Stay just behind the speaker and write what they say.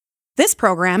This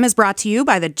program is brought to you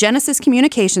by the Genesis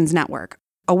Communications Network,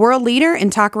 a world leader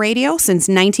in talk radio since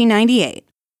 1998.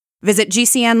 Visit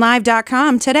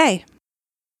GCNlive.com today.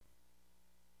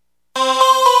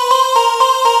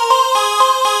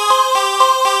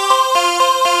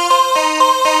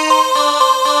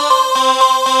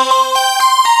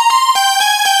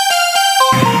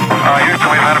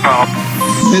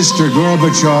 Mr.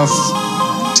 Gorbachev,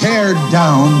 tear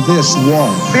down this wall.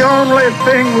 The only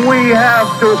thing we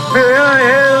have to fear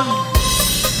is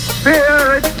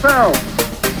fear itself.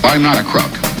 I'm not a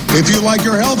crook. If you like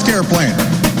your health care plan,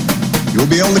 you'll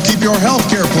be able to keep your health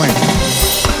care plan.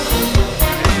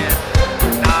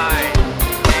 10, 9, 8,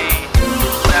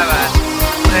 7,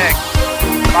 6,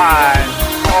 5,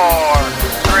 4,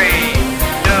 3,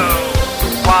 2,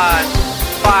 1,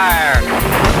 fire.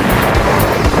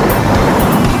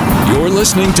 You're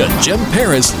listening to Jim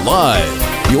Paris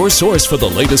Live, your source for the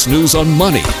latest news on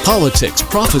money, politics,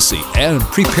 prophecy, and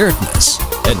preparedness.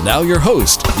 And now your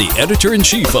host, the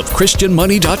editor-in-chief of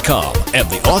ChristianMoney.com and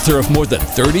the author of more than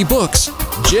 30 books,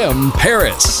 Jim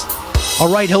Paris. All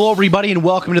right, hello everybody, and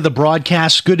welcome to the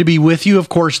broadcast. Good to be with you. Of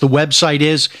course, the website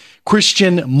is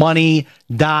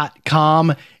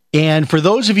ChristianMoney.com. And for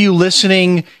those of you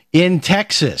listening in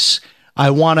Texas, I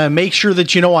want to make sure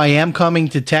that you know I am coming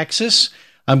to Texas.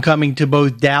 I'm coming to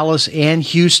both Dallas and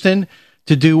Houston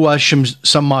to do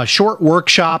some short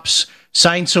workshops,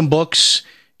 sign some books,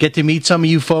 get to meet some of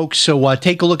you folks. So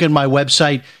take a look at my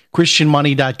website,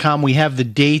 ChristianMoney.com. We have the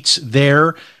dates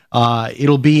there.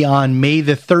 It'll be on May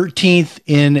the 13th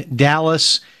in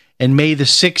Dallas and May the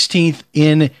 16th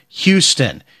in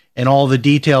Houston. And all the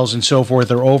details and so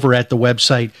forth are over at the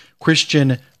website,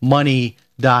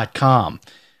 ChristianMoney.com.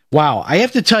 Wow, I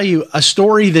have to tell you a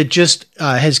story that just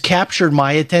has captured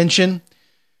my attention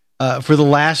for the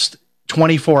last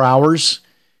 24 hours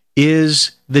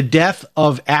is the death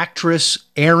of actress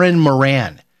Erin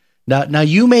Moran. Now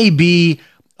you may be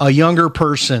a younger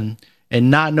person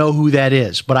and not know who that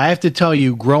is, but I have to tell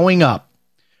you, growing up,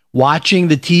 watching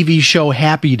the TV show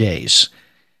Happy Days,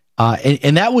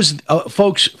 and that was,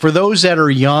 folks, for those that are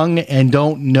young and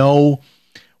don't know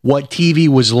what TV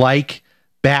was like,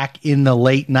 back in the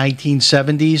late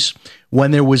 1970s, when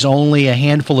there was only a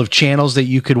handful of channels that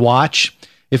you could watch,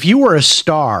 if you were a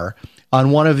star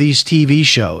on one of these TV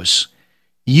shows,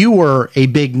 you were a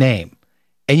big name.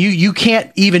 And you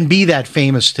can't even be that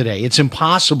famous today. It's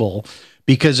impossible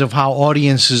because of how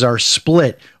audiences are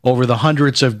split over the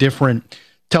hundreds of different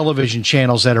television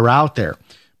channels that are out there.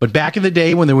 But back in the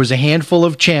day when there was a handful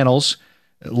of channels,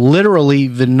 literally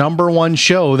the number one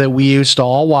show that we used to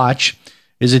all watch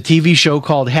is a TV show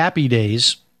called Happy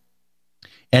Days.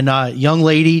 And a young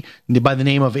lady by the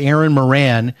name of Erin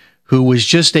Moran, who was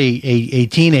just a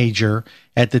teenager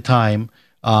at the time,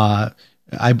 I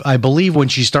believe when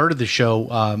she started the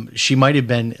show, she might have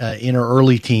been in her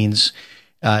early teens.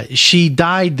 She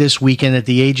died this weekend at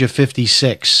the age of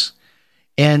 56.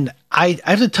 And I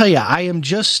have to tell you, I am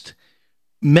just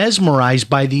mesmerized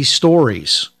by these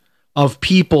stories of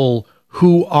people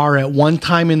who are at one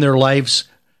time in their lives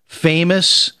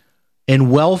famous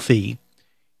and wealthy,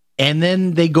 and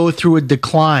then they go through a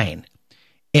decline.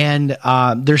 And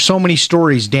there's so many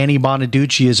stories. Danny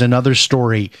Bonaducci is another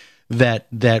story that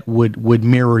would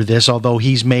mirror this, although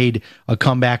he's made a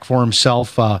comeback for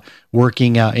himself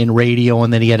working in radio,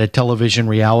 and then he had a television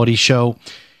reality show.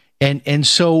 And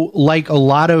so, like a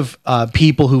lot of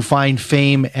people who find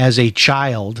fame as a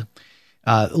child,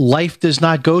 life does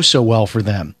not go so well for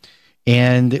them.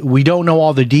 And we don't know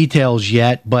all the details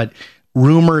yet, but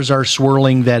rumors are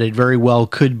swirling that it very well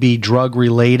could be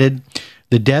drug-related.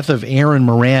 The death of Erin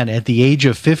Moran at the age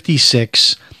of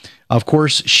 56. Of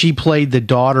course, she played the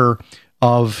daughter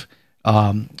of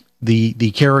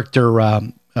the character.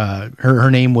 Her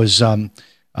name was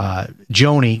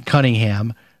Joni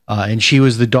Cunningham, and she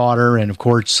was the daughter. And of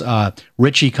course,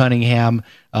 Richie Cunningham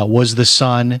was the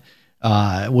son,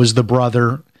 was the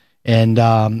brother, and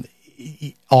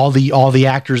all the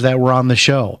actors that were on the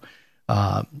show.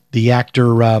 The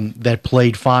actor that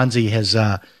played Fonzie has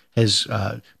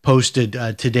posted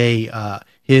today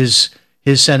his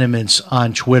sentiments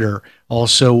on Twitter.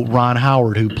 Also, Ron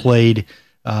Howard, who played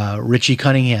Richie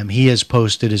Cunningham, he has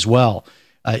posted as well.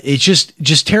 It's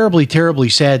just terribly, terribly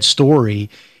sad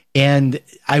story. And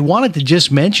I wanted to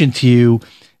just mention to you,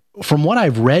 from what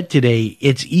I've read today,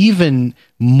 it's even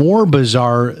more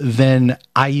bizarre than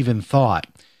I even thought,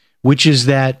 which is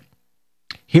that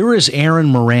here is Erin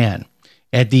Moran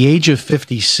at the age of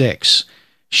 56.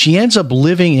 She ends up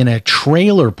living in a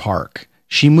trailer park.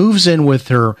 She moves in with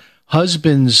her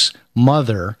husband's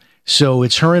mother. So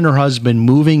it's her and her husband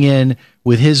moving in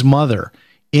with his mother.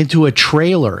 into a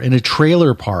trailer in a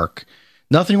trailer park.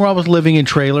 Nothing wrong with living in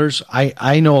trailers.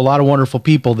 I know a lot of wonderful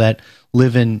people that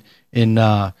live in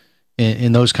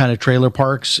those kind of trailer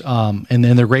parks, and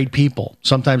they're great people.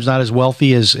 Sometimes not as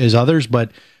wealthy as others,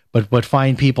 but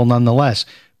fine people nonetheless.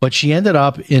 But she ended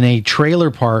up in a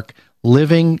trailer park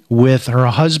living with her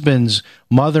husband's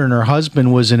mother, and her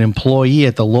husband was an employee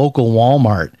at the local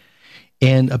Walmart.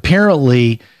 And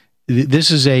apparently,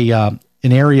 this is an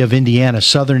area of Indiana,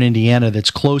 southern Indiana, that's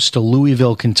close to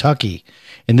Louisville, Kentucky.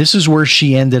 And this is where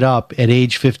she ended up at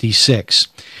age 56.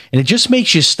 And it just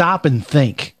makes you stop and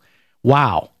think,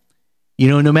 wow,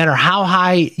 no matter how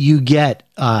high you get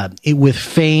with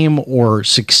fame or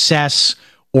success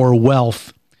or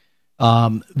wealth,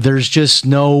 there's just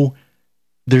no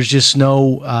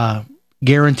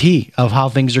guarantee of how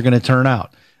things are going to turn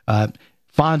out.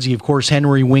 Fonzie, of course,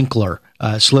 Henry Winkler,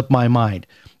 slipped my mind,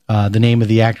 the name of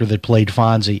the actor that played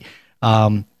Fonzie.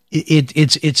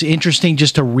 It's interesting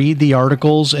just to read the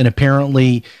articles, and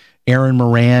apparently Erin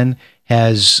Moran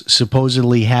has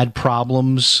supposedly had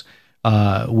problems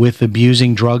with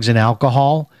abusing drugs and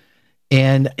alcohol.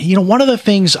 And, one of the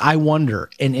things I wonder,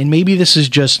 and maybe this is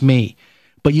just me,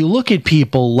 but you look at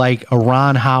people like a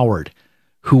Ron Howard,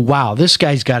 who, wow, this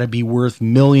guy's got to be worth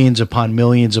millions upon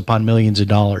millions upon millions of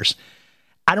dollars.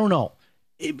 I don't know.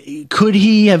 Could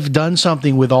he have done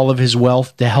something with all of his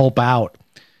wealth to help out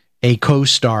a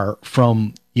co-star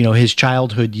from, his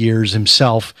childhood years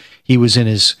himself? He was in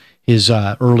his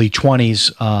early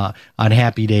 20s on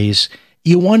Happy Days.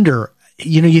 You wonder,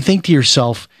 you think to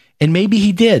yourself, and maybe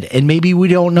he did, and maybe we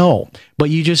don't know, but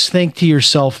you just think to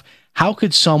yourself, how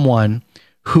could someone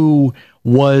who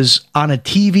was on a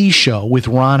TV show with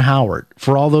Ron Howard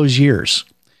for all those years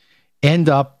end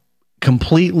up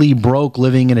completely broke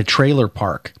living in a trailer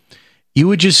park? You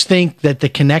would just think that the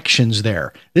connection's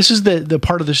there. This is the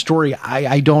part of the story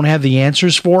I don't have the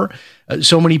answers for.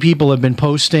 So many people have been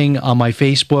posting on my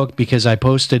Facebook because I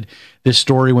posted this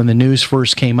story when the news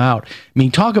first came out. I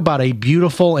mean, talk about a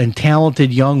beautiful and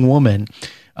talented young woman,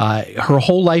 her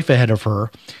whole life ahead of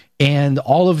her, and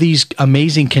all of these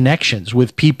amazing connections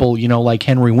with people, like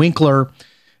Henry Winkler,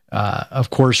 of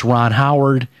course, Ron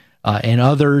Howard, and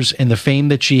others, and the fame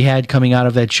that she had coming out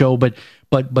of that show. But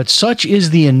such is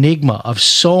the enigma of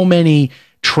so many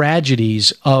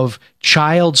tragedies of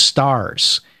child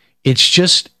stars. It's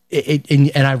just,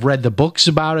 and I've read the books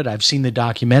about it. I've seen the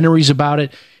documentaries about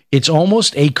it. It's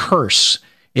almost a curse.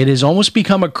 It has almost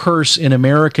become a curse in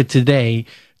America today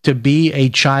to be a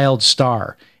child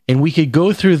star. And we could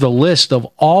go through the list of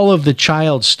all of the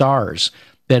child stars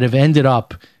that have ended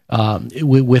up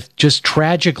with just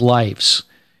tragic lives.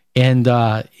 And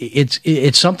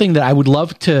it's something that I would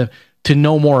love to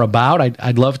know more about.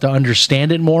 I'd love to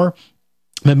understand it more,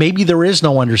 but maybe there is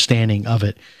no understanding of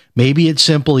it. Maybe it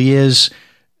simply is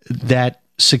that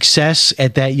success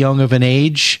at that young of an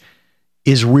age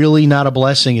is really not a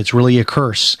blessing. It's really a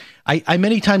curse. I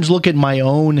many times look at my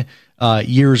own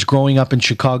years growing up in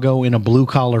Chicago in a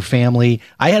blue-collar family.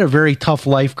 I had a very tough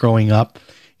life growing up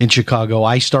in Chicago.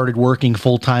 I started working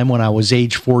full-time when I was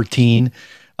age 14.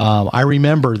 I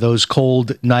remember those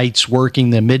cold nights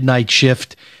working the midnight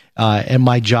shift at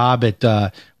my job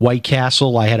at White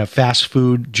Castle. I had a fast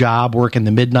food job working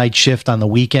the midnight shift on the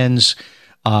weekends,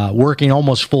 working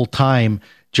almost full-time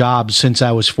jobs since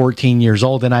I was 14 years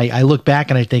old. And I look back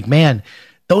and I think, man,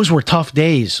 those were tough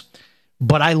days.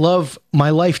 But I love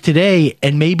my life today,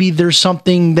 and maybe there's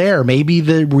something there. Maybe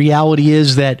the reality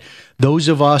is that those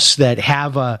of us that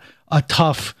have a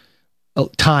tough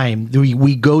time,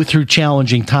 we go through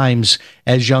challenging times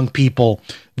as young people,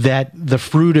 that the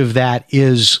fruit of that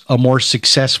is a more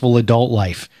successful adult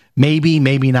life. Maybe,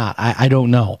 maybe not. I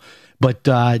don't know. But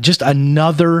just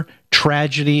another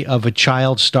tragedy of a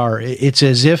child star. It's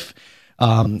as if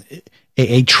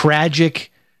a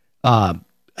tragic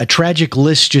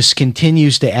list just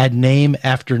continues to add name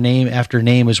after name after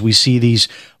name as we see these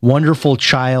wonderful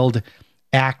child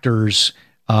actors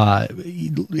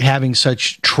having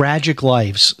such tragic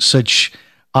lives, such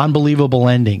unbelievable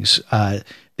endings.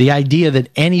 The idea that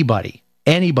anybody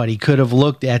could have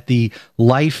looked at the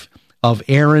life of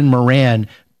Erin Moran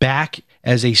back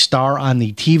as a star on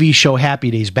the TV show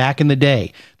Happy Days back in the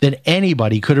day, that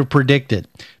anybody could have predicted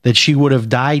that she would have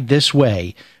died this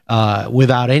way,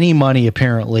 without any money,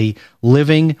 apparently,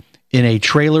 living in a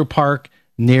trailer park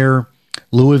near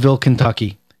Louisville,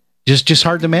 Kentucky. Just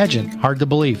hard to imagine, hard to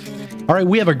believe. All right,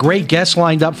 we have a great guest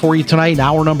lined up for you tonight in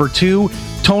hour number 2.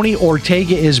 Tony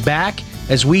Ortega is back,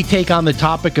 as we take on the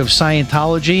topic of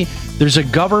Scientology. There's a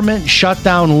government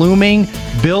shutdown looming.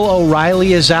 Bill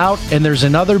O'Reilly is out, and there's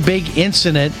another big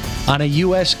incident on a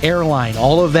U.S. airline.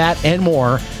 All of that and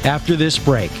more after this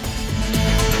break.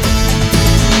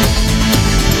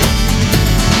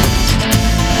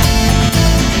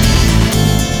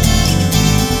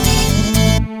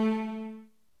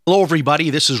 Hello,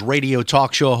 everybody. This is radio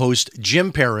talk show host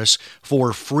Jim Paris for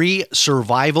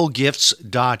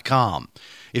FreeSurvivalGifts.com.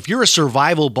 If you're a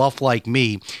survival buff like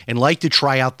me and like to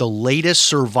try out the latest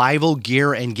survival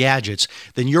gear and gadgets,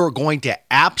 then you're going to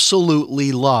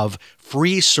absolutely love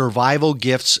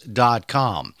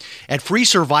FreeSurvivalGifts.com. At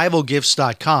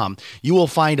FreeSurvivalGifts.com, you will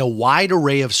find a wide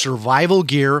array of survival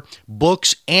gear,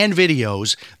 books, and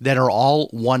videos that are all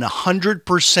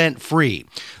 100% free.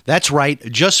 That's right,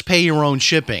 just pay your own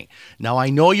shipping. Now, I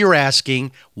know you're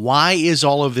asking, why is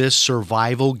all of this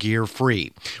survival gear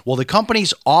free? Well, the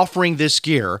companies offering this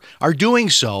gear are doing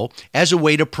so as a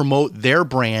way to promote their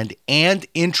brand and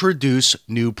introduce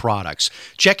new products.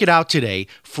 Check it out today,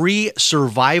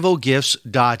 FreeSurvivalGifts.com.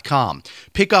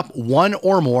 Pick up one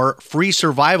or more free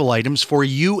survival items for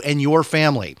you and your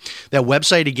family. That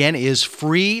website again is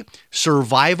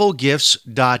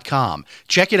FreeSurvivalGifts.com.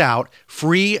 Check it out,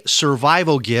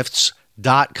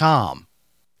 FreeSurvivalGifts.com.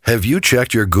 Have you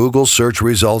checked your Google search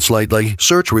results lately?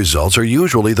 Search results are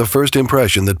usually the first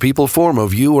impression that people form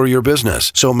of you or your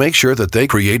business, so make sure that they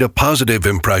create a positive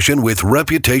impression with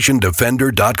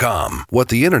ReputationDefender.com. What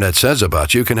the internet says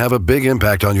about you can have a big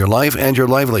impact on your life and your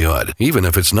livelihood, even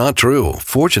if it's not true.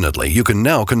 Fortunately, you can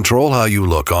now control how you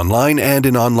look online and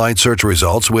in online search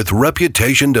results with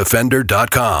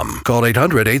ReputationDefender.com. Call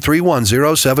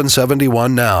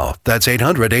 800-831-0771 now. That's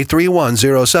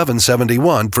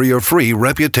 800-831-0771 for your free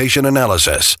reputation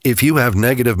analysis. If you have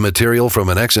negative material from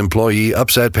an ex-employee,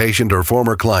 upset patient, or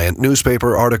former client,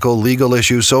 newspaper article, legal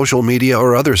issue, social media,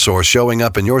 or other source showing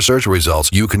up in your search results,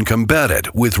 you can combat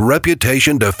it with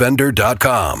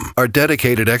ReputationDefender.com. Our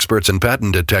dedicated experts in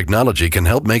patented technology can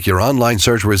help make your online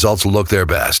search results look their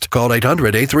best. Call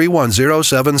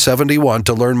 800-831-0771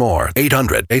 to learn more.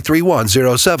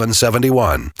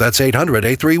 800-831-0771. That's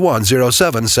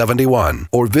 800-831-0771.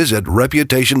 Or visit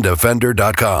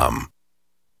ReputationDefender.com.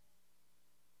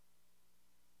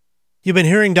 You've been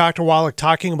hearing Dr. Wallach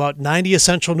talking about 90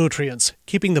 essential nutrients,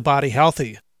 keeping the body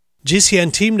healthy.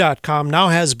 GCNteam.com now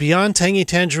has Beyond Tangy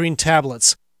Tangerine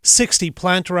tablets, 60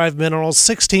 plant-derived minerals,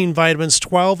 16 vitamins,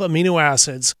 12 amino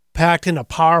acids, packed in a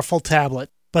powerful tablet.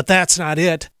 But that's not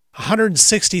it.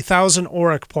 160,000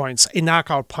 auric points, a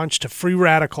knockout punch to free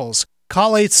radicals.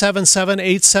 Call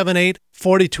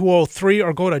 877-878-4203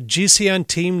 or go to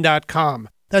GCNteam.com.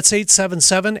 That's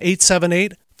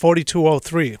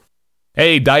 877-878-4203.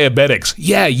 Hey, diabetics.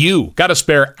 Yeah, you. Got a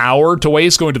spare hour to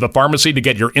waste going to the pharmacy to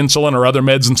get your insulin or other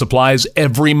meds and supplies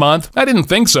every month? I didn't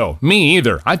think so. Me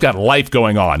either. I've got life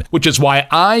going on, which is why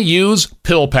I use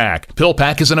PillPack.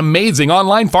 PillPack is an amazing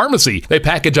online pharmacy. They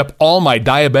package up all my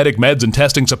diabetic meds and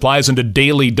testing supplies into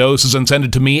daily doses and send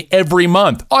it to me every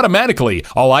month, automatically.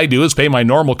 All I do is pay my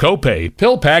normal copay.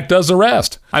 PillPack does the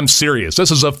rest. I'm serious.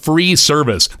 This is a free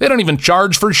service. They don't even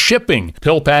charge for shipping.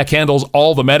 PillPack handles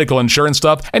all the medical insurance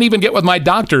stuff and even get with my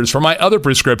doctors for my other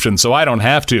prescriptions so I don't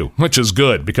have to, which is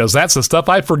good because that's the stuff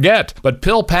I forget. But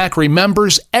PillPack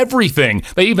remembers everything.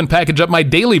 They even package up my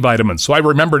daily vitamins so I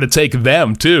remember to take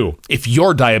them too. If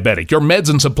you're diabetic, your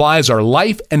meds and supplies are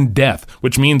life and death,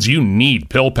 which means you need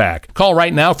PillPack. Call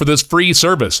right now for this free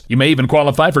service. You may even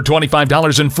qualify for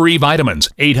 $25 in free vitamins.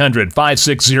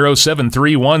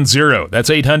 800-560-7310. That's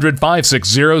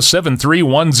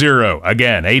 800-560-7310.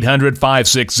 Again,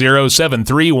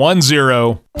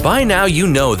 800-560-7310. By now you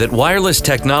know that wireless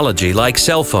technology like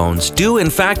cell phones do in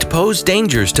fact pose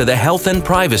dangers to the health and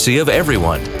privacy of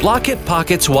everyone. Block-It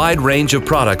Pocket's wide range of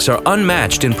products are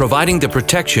unmatched in providing the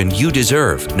protection you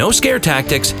deserve. No scare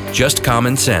tactics, just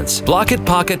common sense.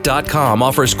 BlockItPocket.com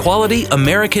offers quality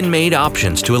American-made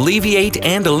options to alleviate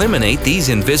and eliminate these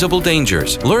invisible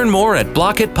dangers. Learn more at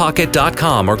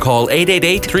BlockItPocket.com or call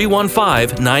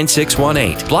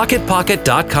 888-315-9618.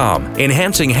 BlockItPocket.com,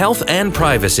 enhancing health and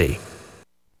privacy.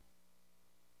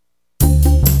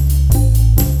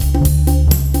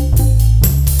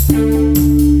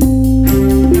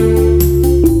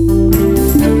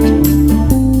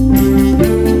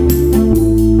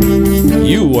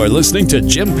 You are listening to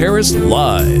Jim Paris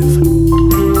Live.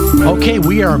 Okay,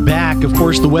 we are back. Of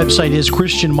course, the website is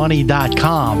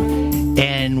christianmoney.com.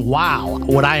 And wow,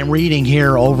 what I am reading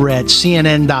here over at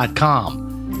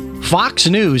CNN.com. Fox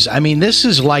News, I mean, this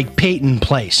is like Peyton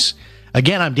Place.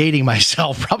 Again, I'm dating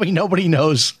myself. Probably nobody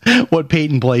knows what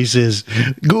Peyton Place is.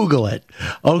 Google it.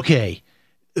 Okay.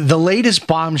 the latest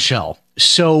bombshell.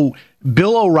 So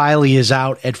Bill O'Reilly is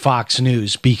out at Fox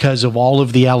News because of all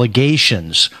of the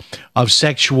allegations of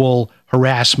sexual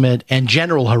harassment and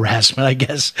general harassment. I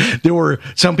guess there were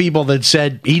some people that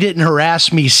said he didn't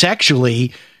harass me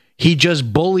sexually. He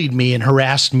just bullied me and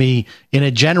harassed me in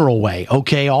a general way.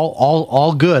 Okay,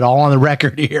 all good, all on the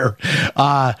record here.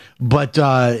 But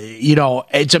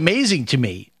it's amazing to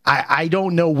me. I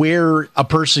don't know where a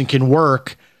person can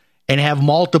work and have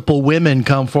multiple women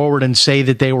come forward and say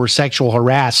that they were sexual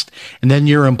harassed, and then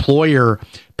your employer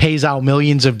pays out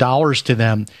millions of dollars to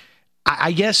them.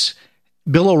 I guess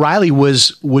Bill O'Reilly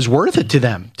was worth it to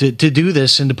them to do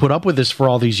this and to put up with this for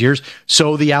all these years.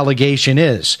 So the allegation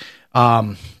is.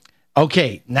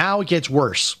 Okay, now it gets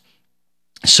worse.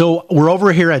 So we're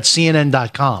over here at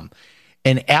CNN.com,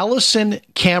 and Allison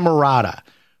Camerata,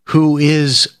 who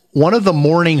is one of the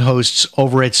morning hosts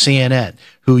over at CNN,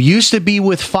 who used to be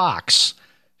with Fox,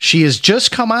 she has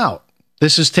just come out.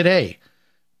 This is today.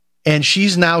 And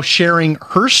she's now sharing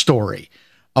her story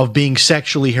of being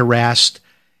sexually harassed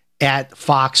at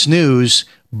Fox News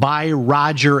by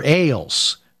Roger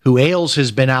Ailes, who Ailes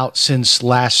has been out since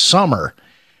last summer.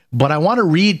 But I want to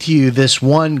read to you this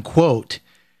one quote.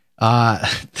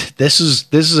 This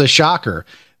is a shocker.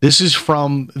 This is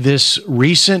from this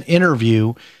recent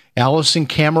interview, Allison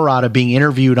Camerata being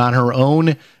interviewed on her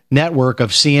own network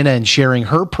of CNN, sharing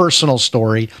her personal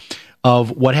story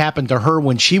of what happened to her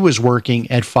when she was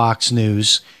working at Fox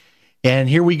News. And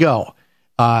here we go.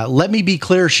 Let me be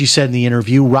clear, she said in the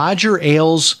interview, Roger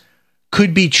Ailes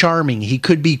could be charming. He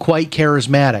could be quite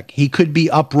charismatic. He could be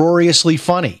uproariously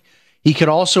funny. He could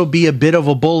also be a bit of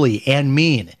a bully and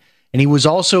mean. And he was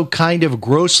also kind of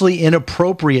grossly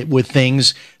inappropriate with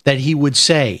things that he would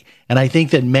say. And I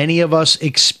think that many of us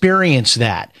experience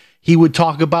that. He would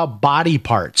talk about body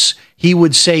parts. He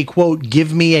would say, quote,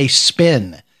 give me a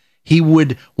spin. He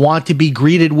would want to be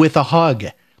greeted with a hug.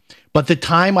 But the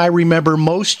time I remember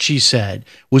most, she said,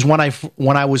 was when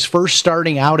I was first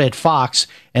starting out at Fox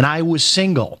and I was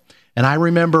single. And I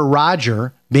remember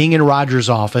Roger being in Roger's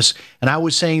office, and I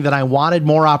was saying that I wanted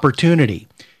more opportunity.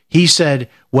 He said,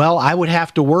 well, I would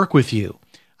have to work with you.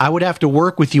 I would have to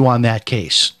work with you on that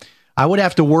case. I would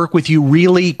have to work with you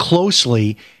really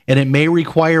closely, and it may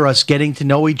require us getting to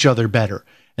know each other better.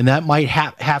 And that might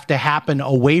have to happen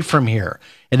away from here.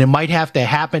 And it might have to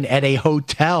happen at a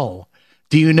hotel.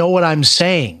 Do you know what I'm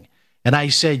saying? And I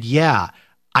said, yeah,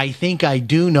 I think I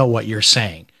do know what you're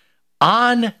saying.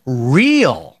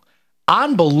 Unreal.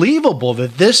 Unbelievable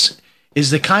that this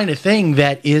is the kind of thing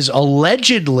that has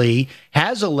allegedly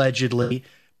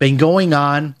been going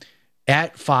on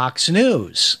at Fox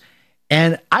News.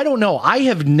 And I don't know, I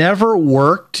have never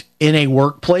worked in a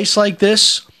workplace like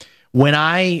this. When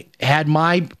I had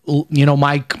my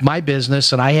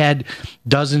business and I had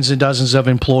dozens and dozens of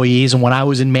employees, and when I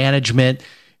was in management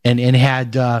and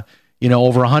had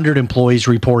over 100 employees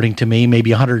reporting to me,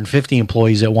 maybe 150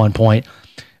 employees at one point,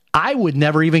 I would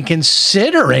never even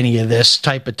consider any of this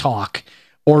type of talk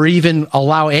or even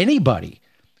allow anybody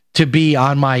to be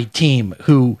on my team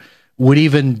who would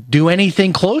even do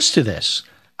anything close to this.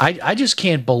 I just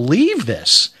can't believe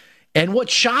this. And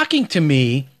what's shocking to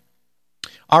me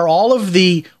are all of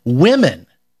the women.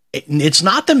 It's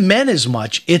not the men as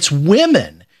much, it's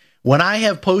women. When I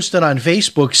have posted on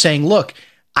Facebook saying, look,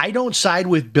 I don't side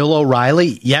with Bill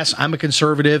O'Reilly. Yes, I'm a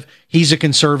conservative. He's a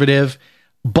conservative.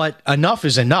 But enough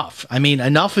is enough. I mean,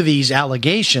 enough of these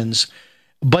allegations.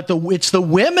 But it's the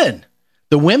women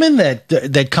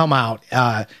that come out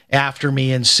after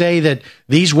me and say that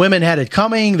these women had it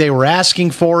coming. They were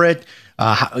asking for it.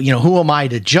 Who am I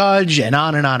to judge? And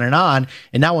on and on and on.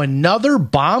 And now another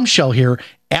bombshell here.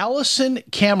 Allison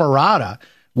Camerata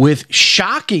with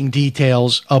shocking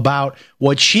details about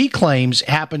what she claims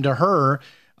happened to her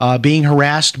being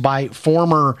harassed by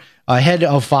former head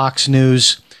of Fox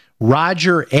News,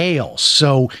 Roger Ailes.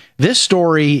 So this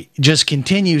story just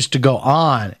continues to go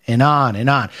on and on and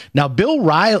on. Now, Bill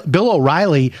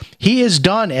O'Reilly, he is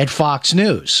done at Fox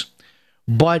News.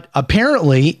 But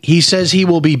apparently, he says he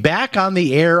will be back on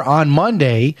the air on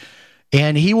Monday,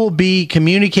 and he will be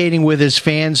communicating with his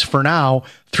fans for now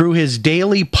through his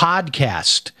daily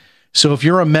podcast. So if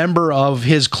you're a member of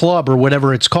his club or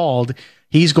whatever it's called,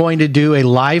 he's going to do a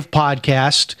live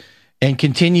podcast and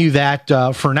continue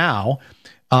that for now.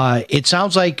 It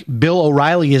sounds like Bill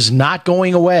O'Reilly is not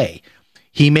going away.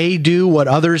 He may do what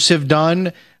others have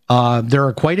done. There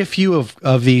are quite a few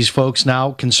of these folks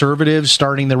now, conservatives,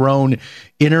 starting their own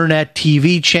internet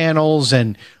TV channels.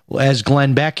 And as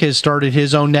Glenn Beck has started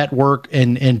his own network,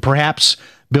 and perhaps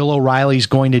Bill O'Reilly's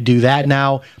going to do that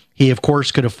now. He, of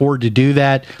course, could afford to do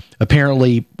that.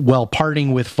 Apparently, while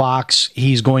parting with Fox,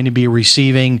 he's going to be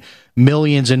receiving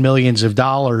millions and millions of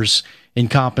dollars in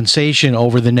compensation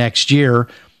over the next year,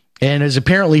 and is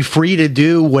apparently free to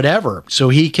do whatever. So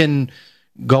he can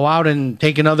go out and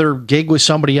take another gig with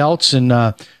somebody else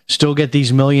and still get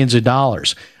these millions of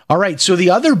dollars. All right, so the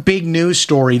other big news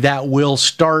story that will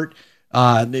start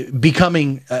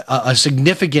becoming a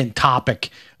significant topic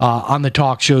on the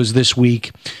talk shows this week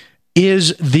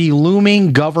is the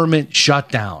looming government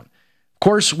shutdown. Of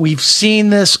course, we've seen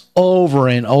this over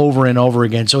and over and over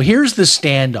again. So here's the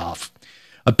standoff.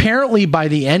 Apparently, by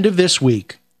the end of this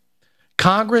week,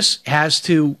 Congress has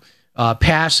to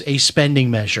pass a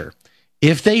spending measure.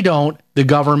 If they don't, the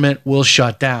government will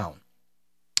shut down.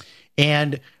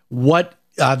 And what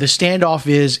the standoff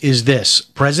is this.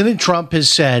 President Trump has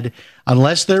said,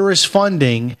 unless there is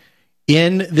funding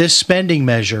in this spending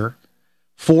measure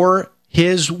for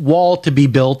his wall to be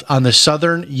built on the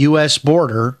southern U.S.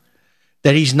 border,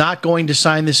 that he's not going to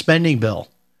sign the spending bill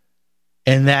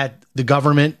and that the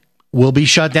government will be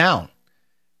shut down.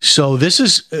 So this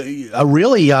is a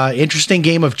really interesting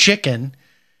game of chicken.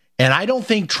 And I don't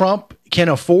think Trump can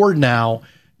afford now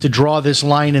to draw this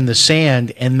line in the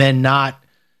sand and then not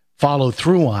follow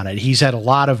through on it. He's had a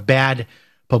lot of bad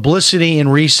publicity in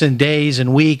recent days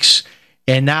and weeks,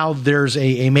 and now there's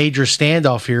a major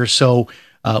standoff here. So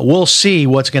we'll see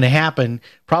what's going to happen.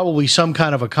 Probably some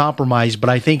kind of a compromise, but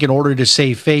I think in order to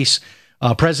save face,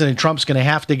 President Trump's going to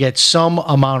have to get some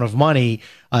amount of money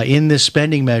in this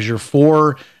spending measure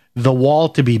for the wall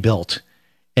to be built.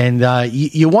 And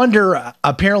you wonder,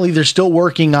 apparently they're still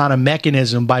working on a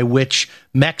mechanism by which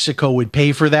Mexico would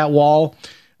pay for that wall.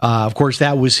 Of course,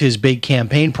 that was his big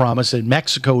campaign promise, that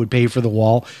Mexico would pay for the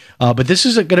wall. But this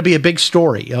is going to be a big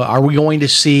story. Are we going to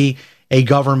see a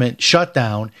government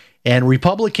shutdown? And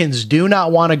Republicans do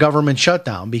not want a government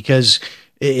shutdown because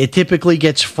it typically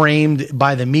gets framed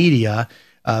by the media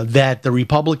that the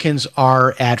Republicans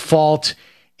are at fault.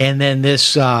 And then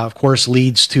this, of course,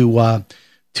 leads to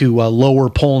lower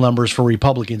poll numbers for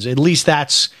Republicans. At least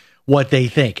that's what they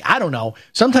think. I don't know.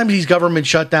 Sometimes these government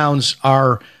shutdowns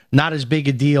are not as big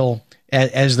a deal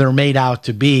as they're made out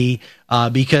to be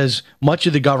because much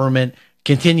of the government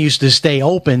continues to stay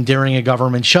open during a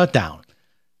government shutdown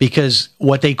because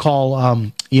what they call,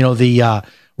 the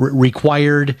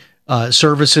required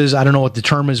services, I don't know what the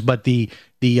term is, but the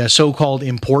so-called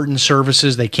important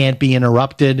services, they can't be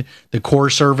interrupted, the core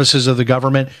services of the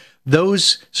government,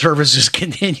 those services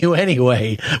continue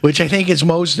anyway, which I think is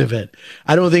most of it.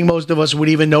 I don't think most of us would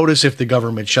even notice if the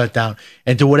government shut down.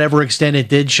 And to whatever extent it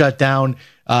did shut down,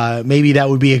 maybe that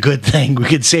would be a good thing. We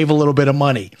could save a little bit of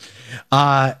money.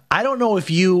 I don't know if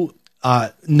you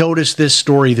noticed this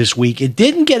story this week. It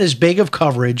didn't get as big of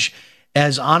coverage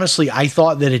as, honestly, I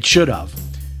thought that it should have.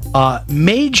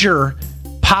 Major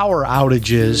power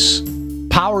outages,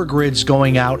 power grids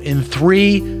going out in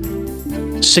 3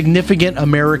 significant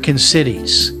American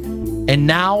cities. And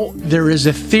now there is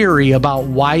a theory about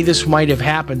why this might have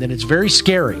happened, and it's very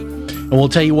scary. And we'll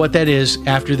tell you what that is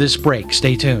after this break.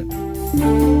 Stay tuned.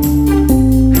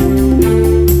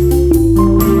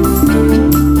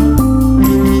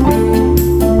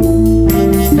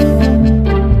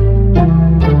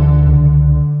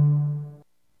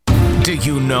 Do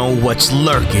you know what's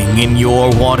lurking in your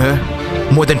water?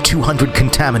 More than 200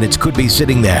 contaminants could be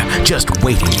sitting there, just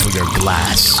waiting for your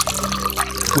glass.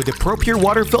 With a ProPure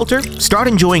water filter, start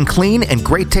enjoying clean and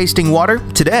great-tasting water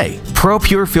today.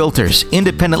 ProPure filters,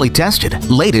 independently tested,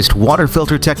 latest water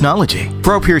filter technology.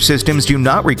 ProPure systems do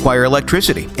not require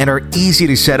electricity and are easy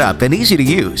to set up and easy to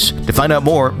use. To find out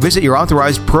more, visit your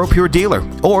authorized ProPure dealer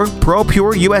or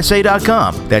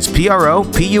ProPureUSA.com. That's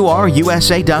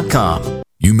ProPureUSA.com.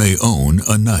 You may own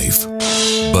a knife,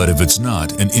 but if it's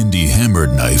not an indie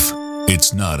hammered knife,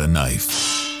 it's not a knife.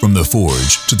 From the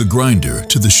forge to the grinder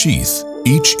to the sheath,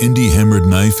 each indie hammered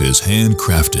knife is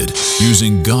handcrafted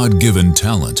using God-given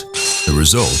talent. The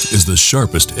result is the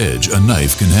sharpest edge a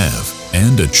knife can have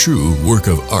and a true work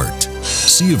of art.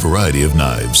 See a variety of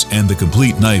knives and the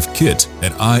complete knife kit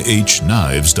at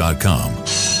ihknives.com.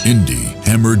 Indie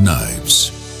hammered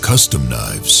knives, custom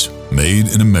knives, made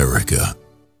in America.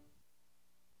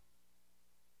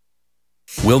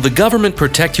 Will the government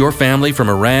protect your family from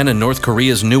Iran and North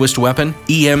Korea's newest weapon,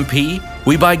 EMP?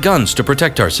 We buy guns to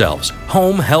protect ourselves,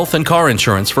 home, health, and car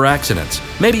insurance for accidents.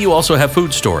 Maybe you also have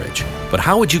food storage. But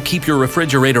how would you keep your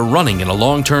refrigerator running in a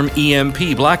long-term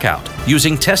EMP blackout?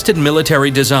 Using tested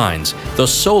military designs, the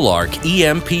Solarc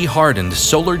EMP-hardened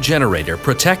solar generator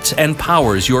protects and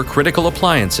powers your critical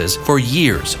appliances for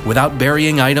years without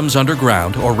burying items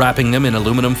underground or wrapping them in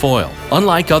aluminum foil.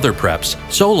 Unlike other preps,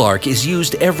 Solarc is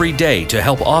used every day to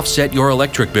help offset your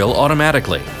electric bill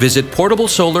automatically. Visit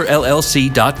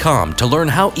PortableSolarLLC.com to learn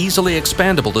how easily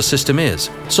expandable the system is.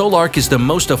 Solarc is the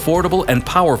most affordable and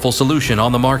powerful solution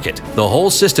on the market. The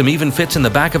whole system even fits in the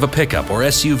back of a pickup or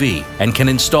SUV and can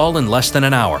install in less than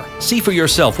an hour. See for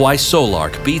yourself why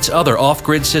Solarc beats other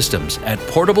off-grid systems at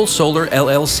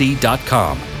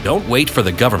PortableSolarLLC.com. Don't wait for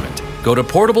the government. Go to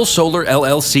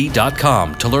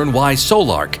PortableSolarLLC.com to learn why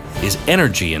Solarc is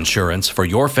energy insurance for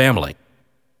your family.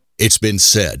 It's been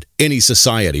said, any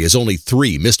society is only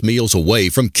 3 missed meals away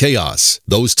from chaos.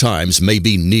 Those times may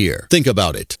be near. Think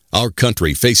about it. Our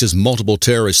country faces multiple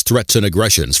terrorist threats and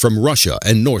aggressions from Russia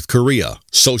and North Korea.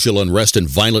 Social unrest and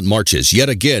violent marches yet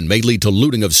again may lead to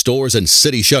looting of stores and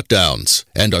city shutdowns.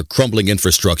 And our crumbling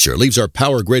infrastructure leaves our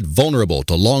power grid vulnerable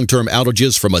to long-term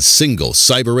outages from a single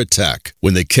cyber attack.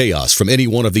 When the chaos from any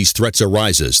one of these threats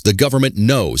arises, the government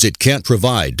knows it can't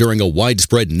provide during a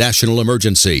widespread national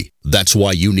emergency. That's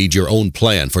why you need your own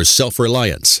plan for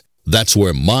self-reliance. That's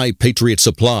where My Patriot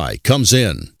Supply comes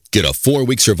in. Get a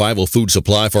 4-week survival food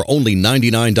supply for only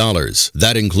 $99.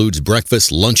 That includes breakfast,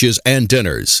 lunches, and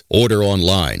dinners. Order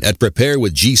online at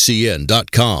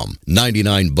preparewithgcn.com.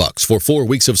 $99 for 4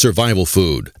 weeks of survival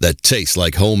food that tastes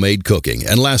like homemade cooking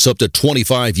and lasts up to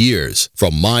 25 years.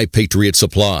 From My Patriot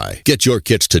Supply. Get your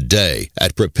kits today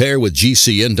at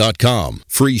preparewithgcn.com.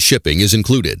 Free shipping is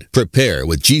included.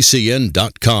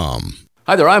 Preparewithgcn.com.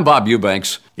 Hi there, I'm Bob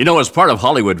Eubanks. You know, as part of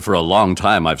Hollywood for a long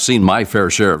time, I've seen my fair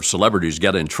share of celebrities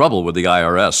get in trouble with the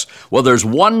IRS. Well, there's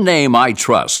one name I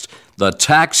trust, the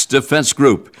Tax Defense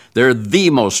Group. They're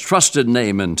the most trusted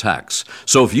name in tax.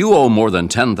 So if you owe more than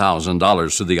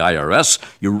 $10,000 to the IRS,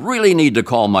 you really need to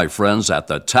call my friends at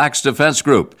the Tax Defense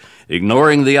Group.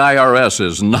 Ignoring the IRS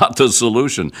is not the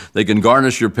solution. They can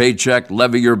garnish your paycheck,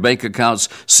 levy your bank accounts,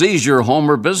 seize your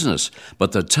home or business.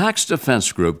 But the Tax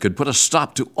Defense Group could put a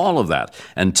stop to all of that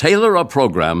and tailor a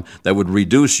program that would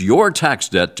reduce your tax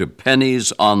debt to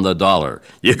pennies on the dollar.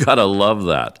 You gotta love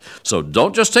that. So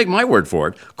don't just take my word for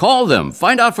it. Call them.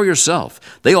 Find out for yourself.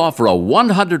 They offer a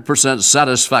 100%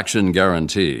 satisfaction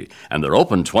guarantee. And they're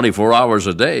open 24 hours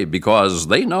a day because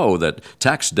they know that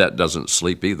tax debt doesn't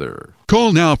sleep either.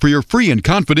 Call now for your free and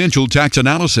confidential tax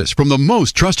analysis from the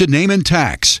most trusted name in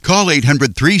tax. Call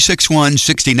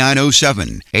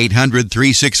 800-361-6907.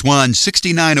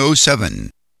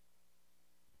 800-361-6907.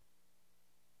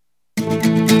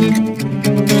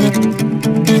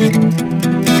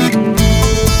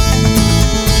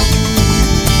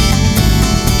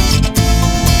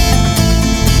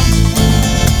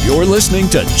 You're listening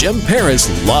to Jim Paris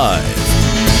Live.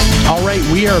 All right,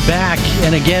 we are back.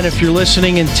 And again, if you're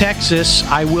listening in Texas,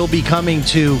 I will be coming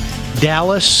to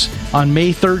Dallas on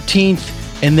May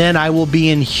 13th, and then I will be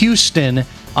in Houston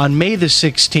on May the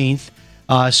 16th.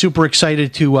 Super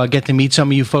excited to get to meet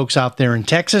some of you folks out there in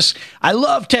Texas. I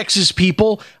love Texas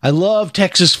people. I love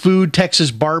Texas food,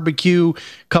 Texas barbecue, a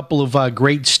couple of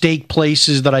great steak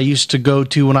places that I used to go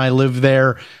to when I lived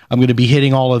there. I'm going to be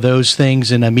hitting all of those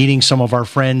things and meeting some of our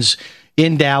friends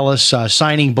in Dallas,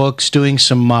 signing books, doing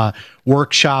some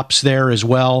workshops there as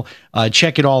well.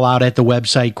 Check it all out at the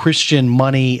website,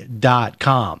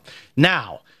 christianmoney.com.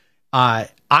 Now,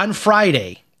 on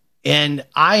Friday, and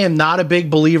I am not a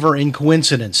big believer in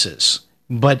coincidences,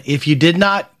 but if you did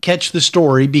not catch the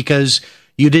story because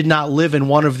you did not live in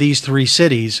one of these 3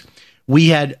 cities, we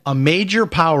had a major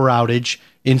power outage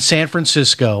in San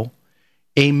Francisco,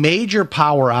 a major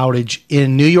power outage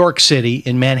in New York City,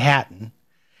 in Manhattan,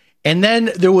 and then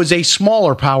there was a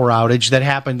smaller power outage that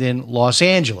happened in Los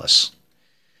Angeles.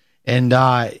 And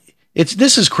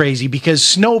this is crazy because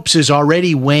Snopes is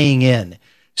already weighing in,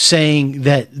 saying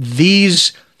that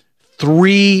these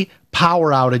 3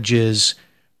 power outages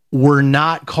were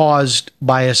not caused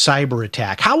by a cyber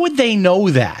attack. How would they know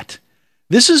that?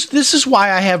 This is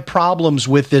why I have problems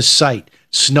with this site,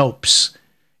 Snopes.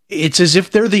 It's as if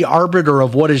they're the arbiter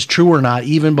of what is true or not,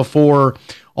 even before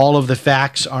all of the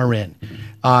facts are in.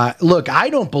 Look, I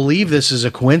don't believe this is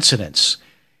a coincidence.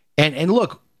 And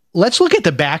look, let's look at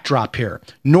the backdrop here.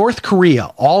 North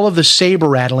Korea, all of the saber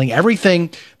rattling,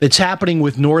 everything that's happening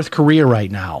with North Korea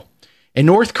right now. And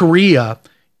North Korea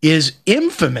is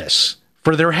infamous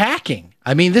for their hacking.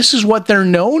 I mean, this is what they're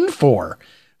known for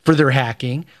their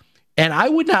hacking. And I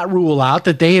would not rule out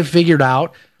that they have figured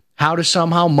out how to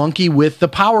somehow monkey with the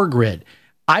power grid.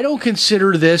 I don't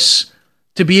consider this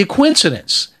to be a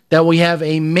coincidence that we have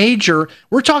a major,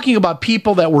 we're talking about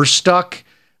people that were stuck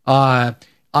in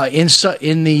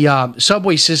the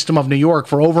subway system of New York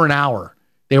for over an hour.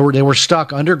 They were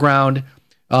stuck underground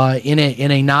in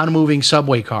a non-moving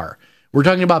subway car. We're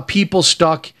talking about people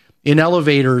stuck in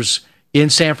elevators in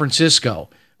San Francisco.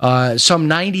 Some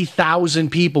 90,000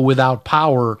 people without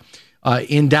power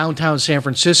in downtown San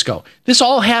Francisco. This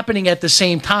all happening at the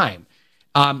same time.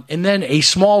 And then a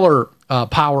smaller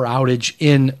power outage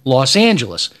in Los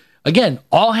Angeles. Again,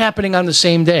 all happening on the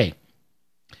same day.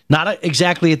 Not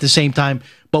exactly at the same time,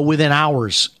 but within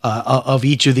hours of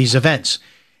each of these events.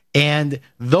 And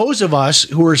those of us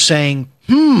who are saying,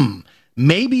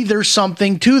 maybe there's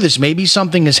something to this, maybe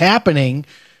something is happening,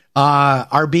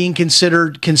 are being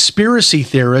considered conspiracy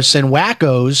theorists and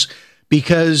wackos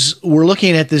because we're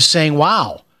looking at this saying,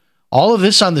 wow, all of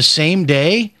this on the same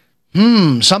day?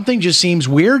 Something just seems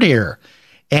weird here.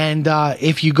 And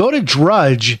if you go to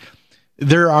Drudge,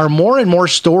 there are more and more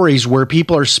stories where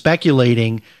people are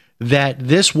speculating that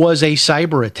this was a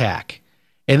cyber attack.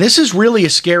 And this is really a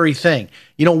scary thing.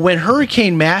 You know, when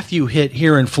Hurricane Matthew hit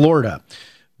here in Florida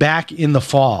back in the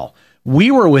fall,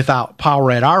 we were without power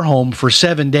at our home for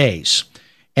 7 days.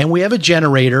 And we have a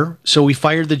generator, so we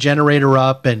fired the generator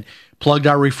up and plugged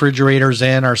our refrigerators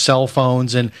in, our cell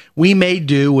phones, and we made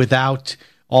do without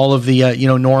all of the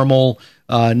normal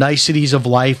niceties of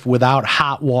life, without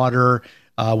hot water,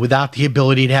 without the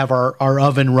ability to have our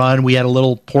oven run. We had a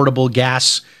little portable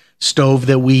gas stove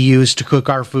that we used to cook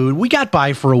our food. We got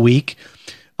by for a week.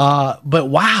 But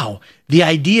wow, the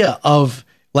idea of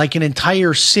like an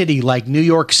entire city like New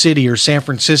York City or San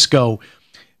Francisco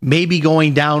maybe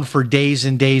going down for days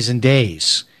and days and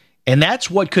days. And that's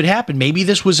what could happen. Maybe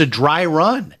this was a dry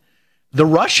run.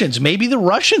 Maybe the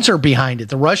Russians are behind it.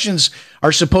 The Russians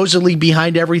are supposedly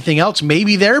behind everything else.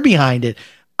 Maybe they're behind it.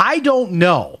 I don't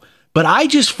know. But I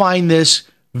just find this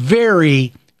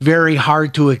very, very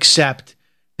hard to accept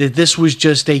that this was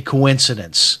just a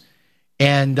coincidence.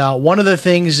 And one of the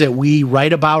things that we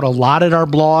write about a lot in our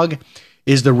blog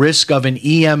is the risk of an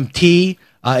EMP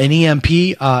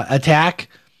attack,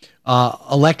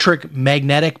 electric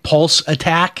magnetic pulse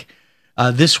attack.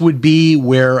 This would be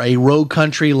where a rogue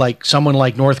country like someone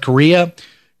like North Korea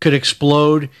could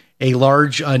explode a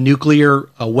large nuclear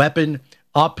weapon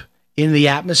up in the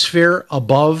atmosphere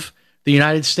above the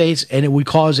United States, and it would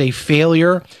cause a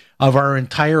failure of our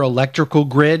entire electrical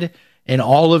grid and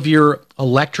all of your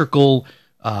electrical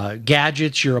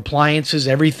gadgets, your appliances,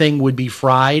 everything would be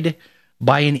fried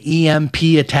by an EMP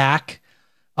attack.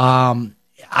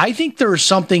 I think there's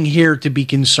something here to be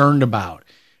concerned about.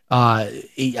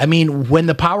 I mean, when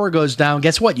the power goes down,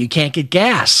 guess what? You can't get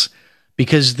gas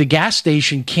because the gas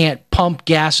station can't pump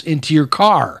gas into your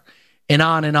car, and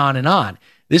on and on and on.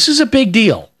 This is a big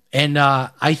deal. And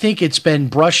I think it's been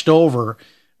brushed over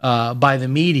by the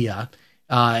media,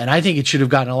 and I think it should have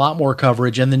gotten a lot more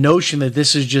coverage. And the notion that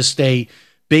this is just a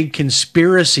big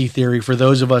conspiracy theory for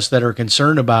those of us that are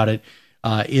concerned about it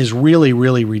is really,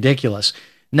 really ridiculous.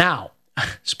 Now,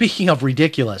 speaking of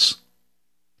ridiculous,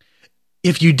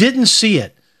 if you didn't see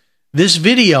it, this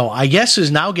video, I guess,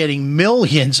 is now getting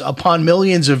millions upon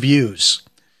millions of views.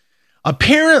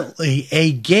 Apparently,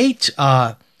 a gate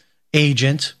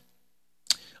agent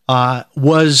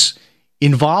was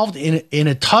involved in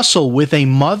a tussle with a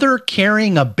mother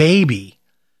carrying a baby.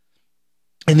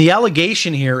 And the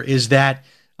allegation here is that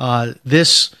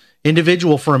this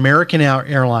individual for American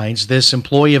Airlines, this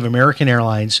employee of American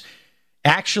Airlines,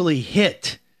 actually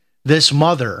hit this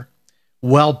mother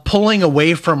while pulling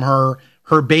away from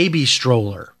her baby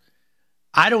stroller.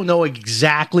 I don't know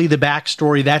exactly the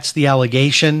backstory. That's the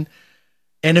allegation.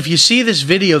 And if you see this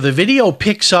video, the video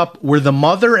picks up where the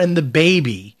mother and the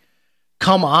baby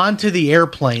come onto the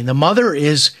airplane. The mother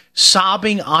is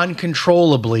sobbing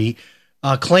uncontrollably,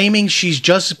 claiming she's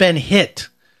just been hit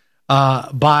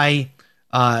by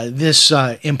this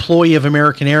employee of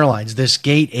American Airlines, this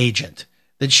gate agent,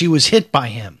 that she was hit by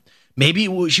him.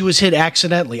 Maybe she was hit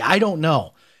accidentally. I don't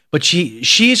know. But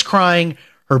she's crying.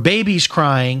 Her baby's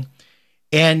crying.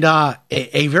 And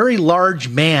a very large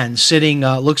man sitting,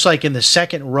 looks like in the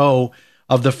second row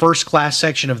of the first class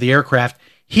section of the aircraft,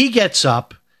 he gets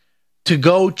up to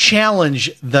go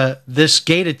challenge this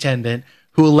gate attendant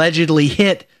who allegedly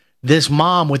hit this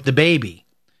mom with the baby.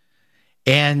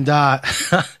 And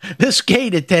this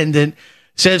gate attendant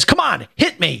says, "Come on,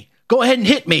 hit me. Go ahead and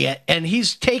hit me." And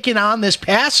he's taking on this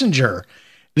passenger.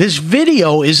 This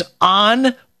video is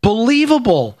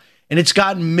unbelievable. And it's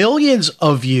gotten millions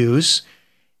of views.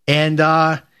 And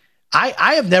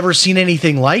I have never seen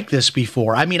anything like this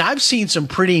before. I mean, I've seen some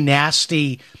pretty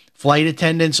nasty flight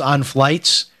attendants on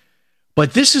flights,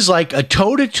 but this is like a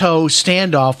toe-to-toe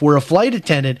standoff where a flight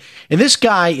attendant, and this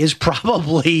guy is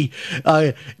probably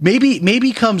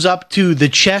maybe comes up to the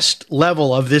chest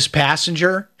level of this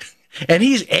passenger, and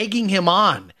he's egging him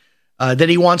on that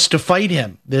he wants to fight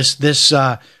him, this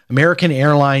American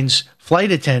Airlines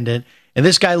flight attendant. And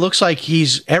this guy looks like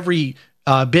he's every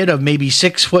bit of maybe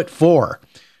 6'4".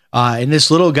 And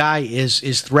this little guy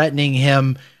is threatening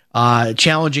him,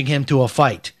 challenging him to a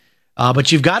fight.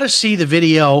 But you've got to see the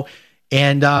video,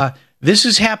 and this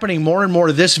is happening more and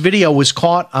more. This video was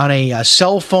caught on a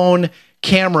cell phone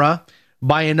camera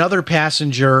by another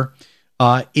passenger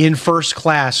in first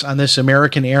class on this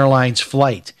American Airlines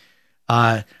flight.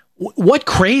 What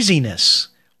craziness.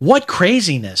 What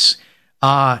craziness.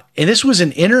 And this was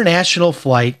an international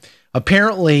flight.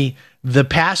 Apparently, the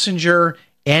passenger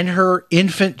and her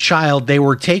infant child, they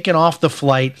were taken off the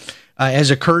flight as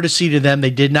a courtesy to them.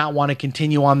 They did not want to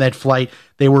continue on that flight.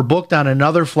 They were booked on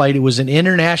another flight. It was an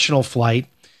international flight,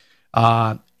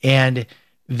 and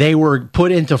they were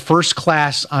put into first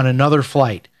class on another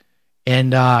flight.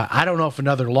 And I don't know if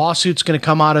another lawsuit's going to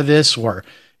come out of this, or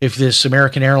if this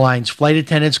American Airlines flight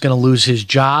attendant's going to lose his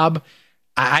job.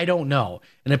 I don't know.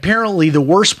 And apparently the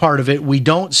worst part of it we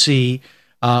don't see,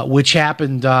 which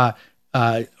happened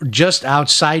just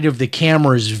outside of the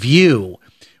camera's view,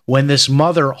 when this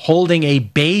mother holding a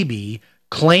baby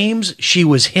claims she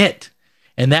was hit.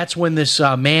 And that's when this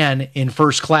man in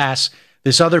first class,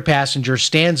 this other passenger,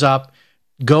 stands up,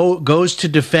 goes to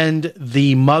defend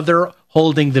the mother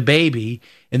holding the baby,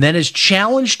 and then is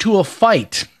challenged to a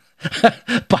fight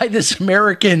by this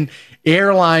American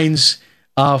Airlines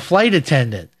flight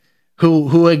attendant,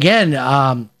 who again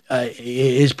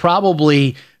is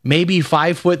probably maybe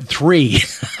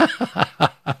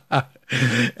 5'3",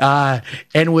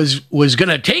 and was going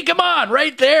to take him on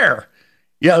right there.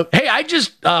 Hey, I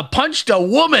just punched a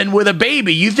woman with a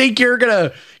baby. You think you're going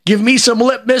to give me some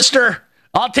lip, mister?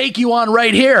 I'll take you on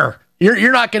right here.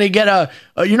 You're not going to get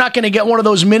you're not going to get one of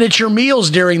those miniature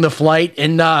meals during the flight,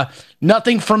 and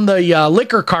nothing from the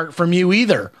liquor cart from you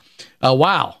either.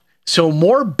 Wow. So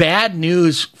more bad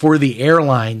news for the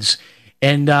airlines.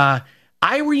 And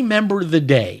I remember the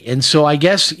day. And so I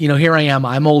guess, here I am.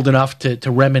 I'm old enough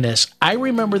to reminisce. I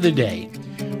remember the day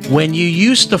when you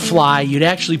used to fly. You'd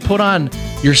actually put on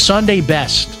your Sunday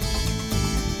best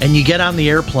and you get on the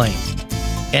airplane.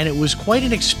 And it was quite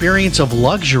an experience of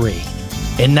luxury.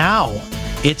 And now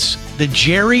it's the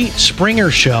Jerry Springer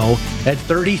Show at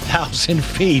 30,000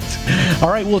 feet. All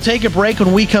right, we'll take a break.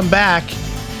 When we come back,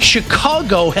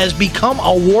 Chicago has become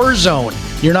a war zone.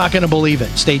 You're not going to believe it.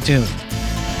 Stay tuned.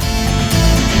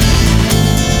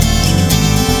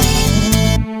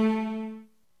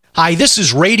 Hi, this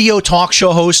is radio talk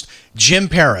show host Jim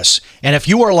Paris. And if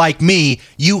you are like me,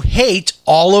 you hate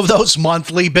all of those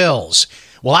monthly bills.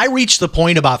 Well, I reached the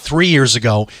point about 3 years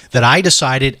ago that I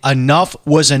decided enough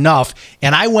was enough,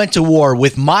 and I went to war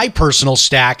with my personal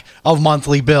stack of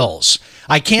monthly bills.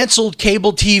 I canceled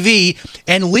cable TV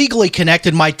and legally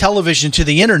connected my television to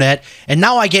the internet, and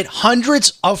now I get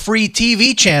hundreds of free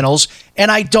TV channels, and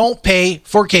I don't pay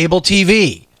for cable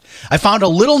TV. I found a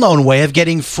little-known way of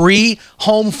getting free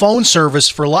home phone service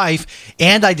for life,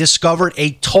 and I discovered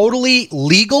a totally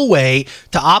legal way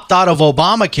to opt out of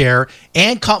Obamacare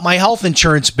and cut my health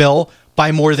insurance bill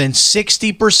by more than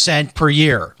 60% per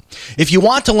year. If you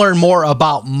want to learn more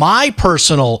about my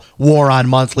personal war on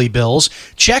monthly bills,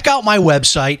 check out my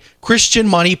website,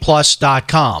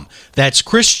 ChristianMoneyPlus.com. That's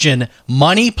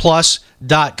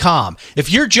ChristianMoneyPlus.com.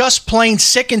 If you're just plain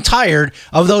sick and tired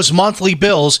of those monthly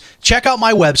bills, check out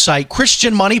my website,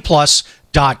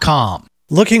 ChristianMoneyPlus.com.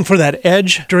 Looking for that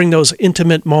edge during those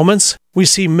intimate moments? We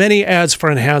see many ads for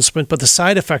enhancement, but the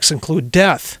side effects include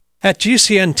death. At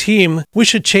GCN Team, we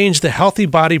should change the Healthy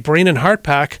Body, Brain, and Heart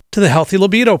Pack to the Healthy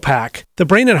Libido Pack. The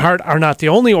brain and heart are not the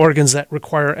only organs that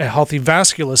require a healthy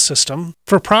vascular system.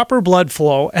 For proper blood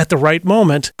flow at the right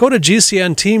moment, go to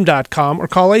GCNteam.com or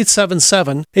call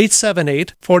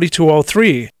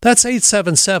 877-878-4203. That's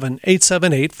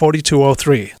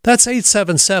 877-878-4203. That's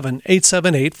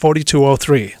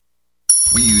 877-878-4203.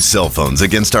 We use cell phones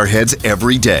against our heads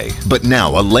every day, but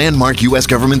now a landmark U.S.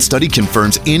 government study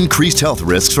confirms increased health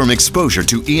risks from exposure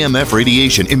to EMF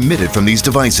radiation emitted from these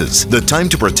devices. The time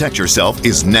to protect yourself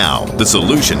is now. The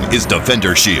solution is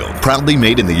Defender Shield. Proudly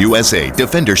made in the USA,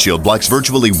 Defender Shield blocks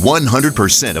virtually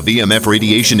 100% of EMF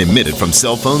radiation emitted from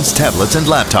cell phones, tablets, and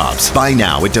laptops. Buy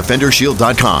now at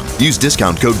DefenderShield.com. Use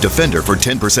discount code DEFENDER for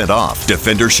 10% off.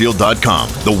 DefenderShield.com,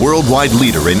 the worldwide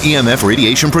leader in EMF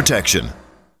radiation protection.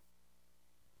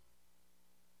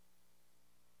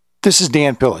 This is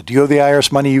Dan Pilla. Do you owe the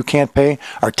IRS money you can't pay?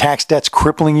 Are tax debts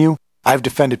crippling you? I've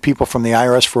defended people from the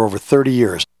IRS for over 30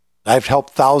 years. I've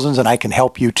helped thousands, and I can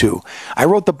help you too. I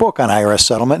wrote the book on IRS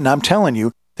settlement, and I'm telling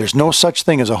you, there's no such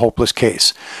thing as a hopeless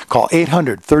case. Call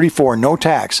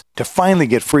 800-34-NO-TAX to finally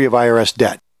get free of IRS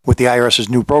debt. With the IRS's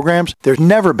new programs, there's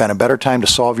never been a better time to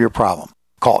solve your problem.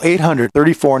 Call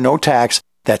 800-34-NO-TAX.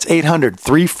 That's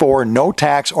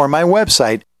 800-34-NO-TAX, or my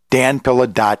website,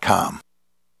 danpilla.com.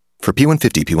 For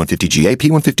P150, P150GA,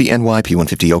 P150NY,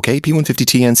 P150OK,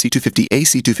 P150TN, C250A,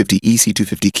 C250E,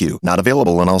 C250Q. Not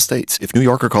available in all states. If New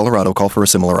York or Colorado, call for a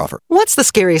similar offer. What's the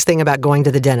scariest thing about going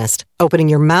to the dentist? Opening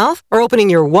your mouth or opening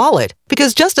your wallet?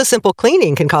 Because just a simple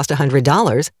cleaning can cost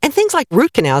 $100, and things like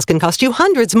root canals can cost you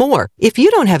hundreds more. If you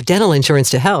don't have dental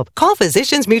insurance to help, call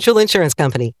Physicians Mutual Insurance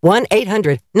Company.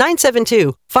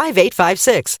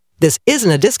 1-800-972-5856. This isn't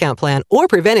a discount plan or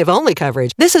preventive-only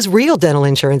coverage. This is real dental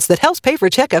insurance that helps pay for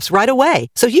checkups right away.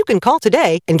 So you can call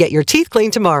today and get your teeth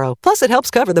cleaned tomorrow. Plus, it helps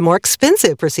cover the more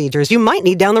expensive procedures you might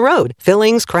need down the road.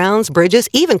 Fillings, crowns, bridges,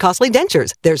 even costly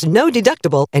dentures. There's no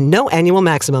deductible and no annual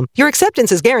maximum. Your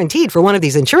acceptance is guaranteed for one of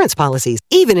these insurance policies,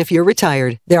 even if you're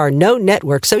retired. There are no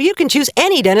networks, so you can choose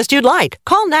any dentist you'd like.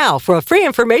 Call now for a free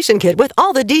information kit with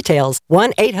all the details.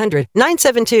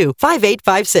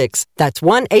 1-800-972-5856. That's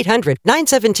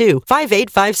 1-800-972-5856.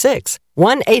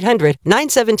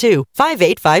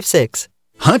 1-800-972-5856.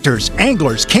 Hunters,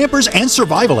 anglers, campers, and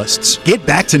survivalists. Get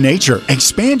back to nature.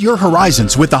 Expand your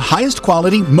horizons with the highest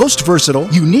quality, most versatile,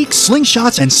 unique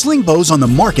slingshots and sling bows on the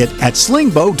market at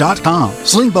slingbow.com.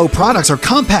 Sling bow products are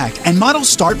compact and models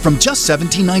start from just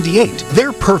 $17.98.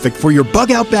 They're perfect for your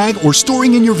bug out bag or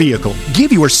storing in your vehicle.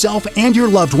 Give yourself and your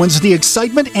loved ones the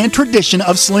excitement and tradition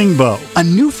of sling bow. A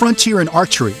new frontier in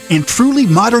archery and truly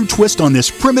modern twist on this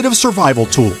primitive survival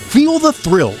tool. Feel the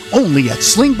thrill only at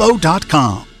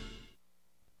slingbow.com.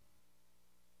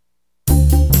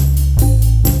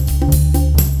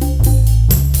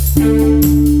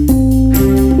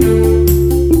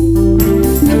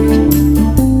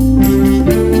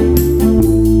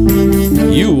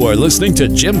 You are listening to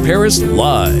Jim Paris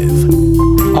Live.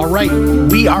 All right,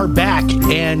 we are back,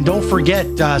 and don't forget,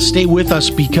 stay with us,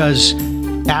 because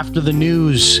after the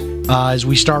news, as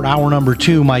we start hour number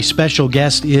 2, my special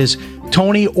guest is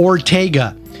Tony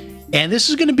Ortega, and this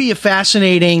is going to be a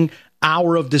fascinating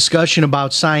hour of discussion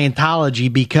about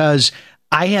Scientology, because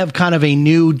I have kind of a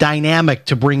new dynamic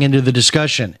to bring into the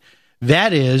discussion.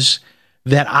 That is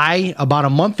that I, about a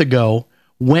month ago,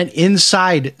 went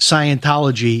inside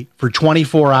Scientology for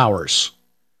 24 hours.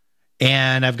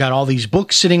 And I've got all these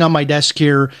books sitting on my desk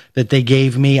here that they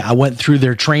gave me. I went through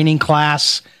their training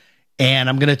class, and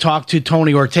I'm going to talk to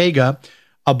Tony Ortega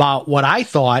about what I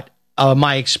thought of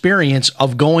my experience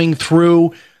of going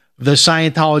through the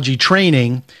Scientology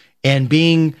training and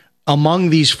being among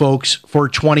these folks for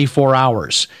 24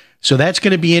 hours. So that's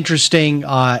going to be interesting.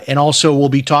 And also we'll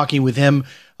be talking with him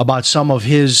about some of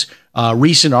his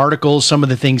recent articles, some of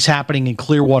the things happening in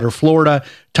Clearwater, Florida,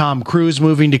 Tom Cruise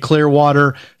moving to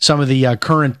Clearwater, some of the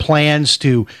current plans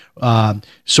to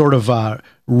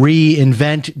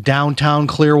reinvent downtown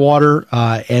Clearwater,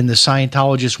 and the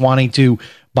Scientologists wanting to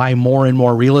buy more and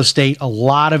more real estate. A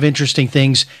lot of interesting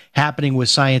things happening with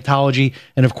Scientology.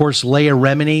 And of course, Leah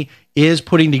Remini is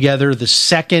putting together the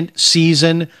second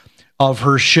season of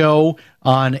her show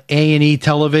on A&E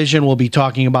television. We'll be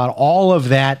talking about all of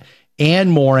that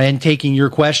and more, and taking your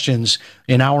questions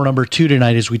in hour number 2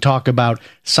 tonight as we talk about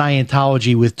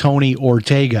Scientology with Tony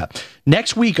Ortega.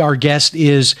 Next week, our guest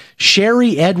is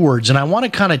Sherry Edwards, and I want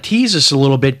to kind of tease us a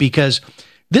little bit because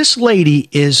this lady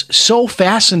is so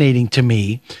fascinating to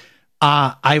me.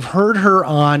 I've heard her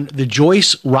on the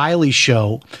Joyce Riley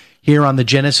show here on the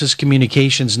Genesis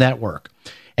Communications Network,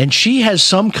 and she has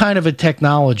some kind of a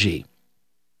technology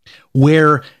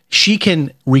where she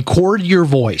can record your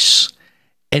voice,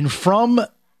 and from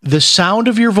the sound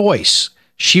of your voice,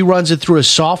 she runs it through a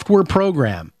software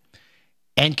program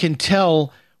and can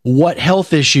tell what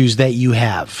health issues that you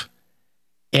have.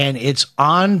 And it's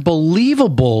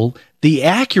unbelievable, the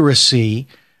accuracy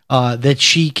that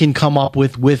she can come up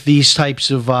with these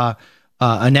types of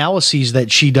analyses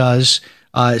that she does,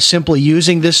 simply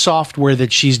using this software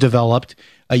that she's developed,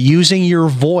 using your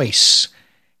voice.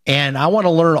 And I want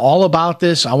to learn all about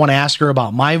this. I want to ask her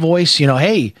about my voice.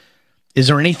 Hey, is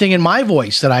there anything in my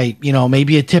voice that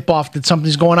maybe a tip off that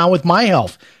something's going on with my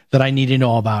health that I need to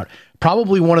know about?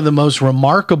 Probably one of the most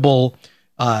remarkable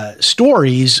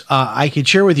stories I could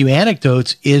share with you,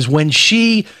 anecdotes, is when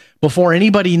she, before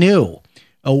anybody knew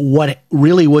what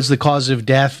really was the cause of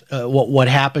death, what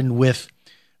happened with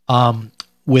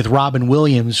Robin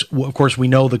Williams. Of course, we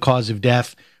know the cause of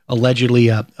death allegedly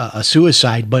a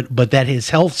suicide, but that his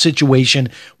health situation,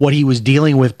 what he was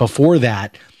dealing with before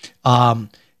that,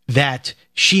 that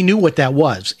she knew what that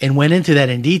was and went into that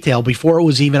in detail before it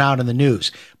was even out in the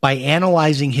news. By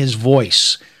analyzing his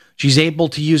voice, she's able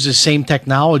to use the same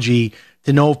technology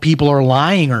to know if people are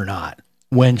lying or not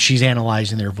when she's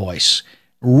analyzing their voice.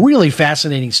 Really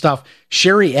fascinating stuff.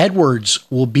 Sherry Edwards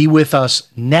will be with us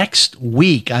next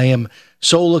week. I am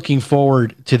so looking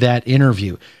forward to that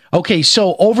interview. Okay,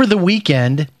 so over the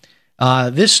weekend,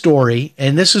 this story,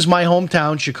 and this is my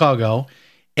hometown, Chicago,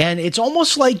 and it's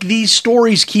almost like these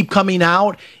stories keep coming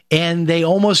out and they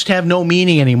almost have no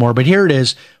meaning anymore. But here it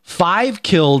is. 5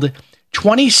 killed,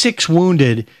 26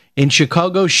 wounded in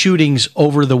Chicago shootings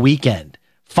over the weekend.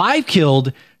 5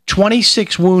 killed,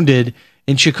 26 wounded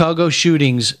in Chicago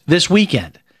shootings this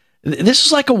weekend. This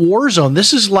is like a war zone.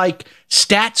 This is like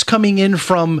stats coming in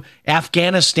from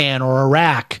Afghanistan or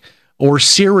Iraq or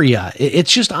Syria.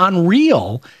 It's just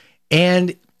unreal.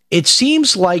 And it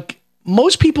seems like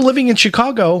most people living in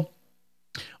Chicago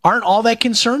aren't all that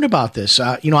concerned about this.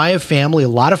 I have family, a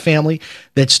lot of family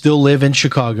that still live in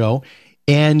Chicago.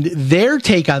 And their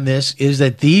take on this is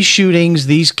that these shootings,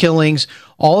 these killings,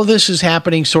 all of this is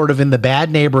happening sort of in the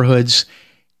bad neighborhoods,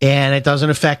 and it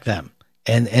doesn't affect them.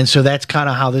 And so that's kind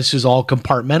of how this is all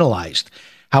compartmentalized.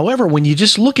 However, when you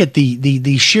just look at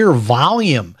the sheer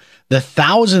volume, the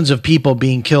thousands of people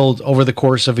being killed over the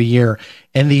course of a year,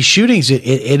 and these shootings,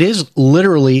 it is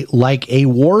literally like a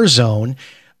war zone.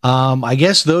 I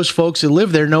guess those folks that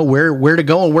live there know where to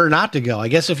go and where not to go. I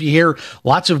guess if you hear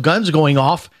lots of guns going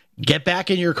off, get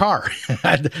back in your car.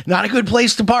 Not a good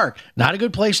place to park. Not a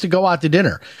good place to go out to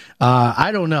dinner. I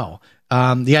don't know.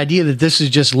 The idea that this is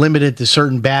just limited to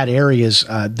certain bad areas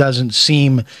doesn't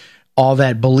seem all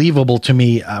that believable to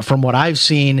me. From what I've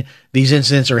seen, these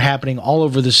incidents are happening all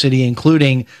over the city,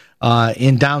 including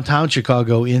in downtown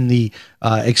Chicago, in the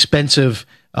expensive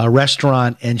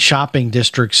restaurant and shopping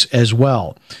districts as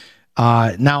well.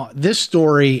 Now, this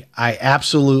story I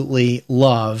absolutely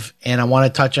love, and I want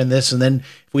to touch on this, and then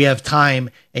if we have time,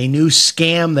 a new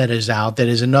scam that is out that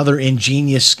is another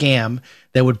ingenious scam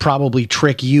that would probably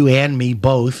trick you and me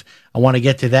both. I want to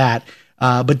get to that.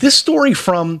 But this story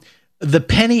from the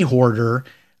Penny Hoarder,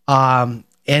 and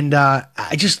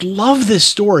I just love this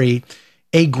story.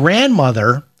 A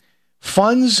grandmother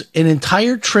funds an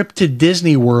entire trip to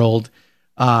Disney World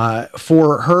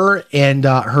for her and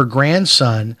her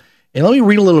grandson. And let me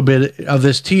read a little bit of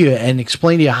this to you and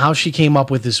explain to you how she came up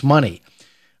with this money.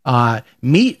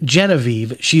 Meet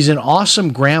Genevieve. She's an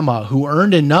awesome grandma who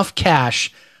earned enough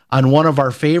cash on one of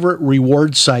our favorite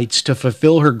reward sites to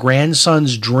fulfill her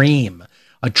grandson's dream,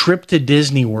 a trip to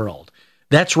Disney World.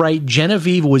 That's right,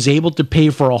 Genevieve was able to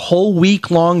pay for a whole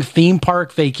week-long theme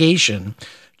park vacation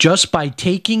just by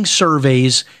taking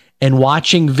surveys and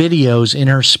watching videos in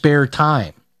her spare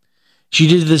time. She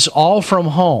did this all from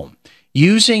home,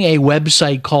 using a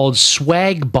website called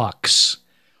Swagbucks,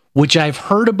 which I've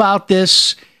heard about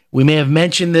this. We may have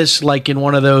mentioned this like in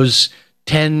one of those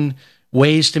 10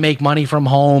 ways to make money from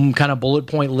home kind of bullet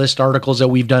point list articles that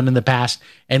we've done in the past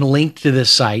and linked to this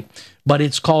site. But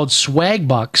it's called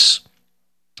Swagbucks.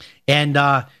 And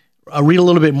I'll read a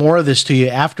little bit more of this to you.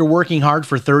 After working hard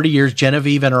for 30 years,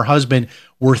 Genevieve and her husband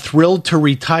were thrilled to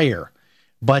retire.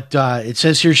 But it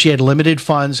says here she had limited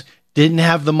funds, didn't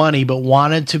have the money, but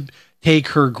wanted to take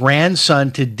her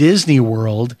grandson to Disney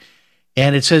World.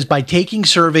 And it says by taking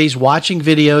surveys, watching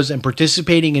videos, and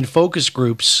participating in focus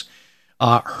groups,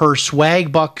 her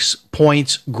Swagbucks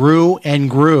points grew and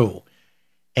grew.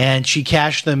 And she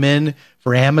cashed them in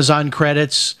for Amazon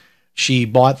credits. She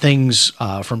bought things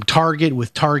from Target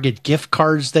with Target gift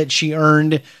cards that she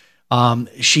earned.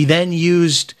 She then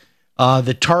used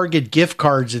the Target gift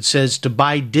cards, it says, to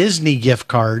buy Disney gift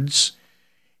cards.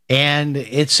 And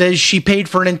it says she paid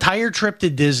for an entire trip to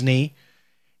Disney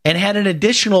and had an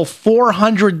additional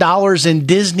 $400 in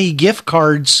Disney gift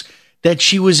cards that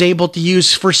she was able to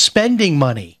use for spending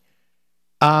money.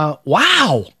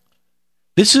 Wow.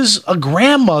 This is a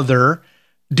grandmother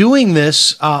doing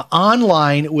this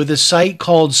online with a site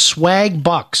called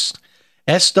Swagbucks,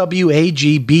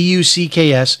 Swagbucks,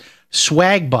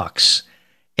 Swagbucks.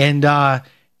 And,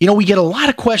 we get a lot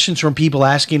of questions from people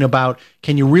asking about,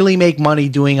 can you really make money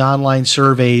doing online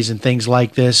surveys and things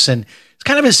like this? And it's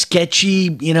kind of a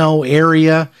sketchy,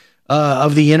 area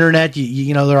of the internet.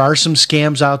 There are some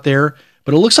scams out there,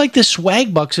 but it looks like this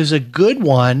Swagbucks is a good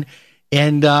one.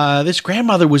 And this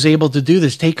grandmother was able to do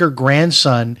this, take her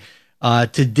grandson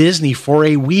to Disney for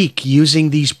a week using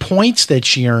these points that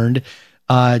she earned,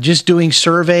 just doing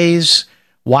surveys,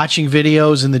 watching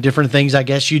videos, and the different things I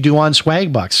guess you do on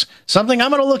Swagbucks. Something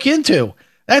I'm going to look into.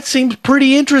 That seems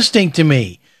pretty interesting to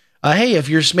me. Hey, if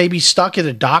you're maybe stuck at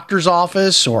a doctor's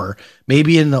office or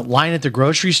maybe in the line at the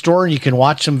grocery store and you can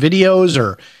watch some videos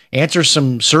or answer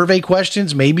some survey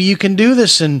questions, maybe you can do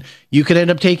this and you could end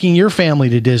up taking your family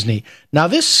to Disney. Now,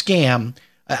 this scam,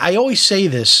 I always say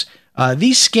this,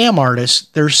 these scam artists,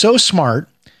 they're so smart.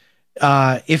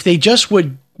 If they just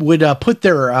would put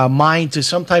their mind to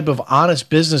some type of honest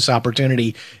business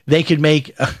opportunity, they could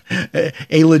make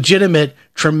a legitimate,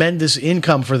 tremendous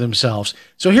income for themselves.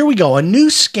 So here we go. A new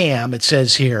scam, it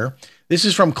says here. This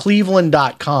is from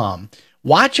Cleveland.com.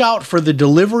 Watch out for the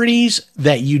deliveries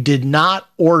that you did not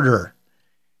order.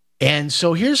 And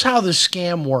so here's how the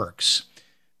scam works.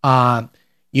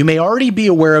 You may already be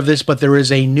aware of this, but there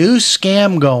is a new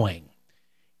scam going.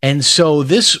 And so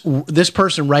this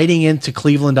person writing into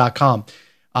Cleveland.com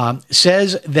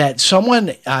says that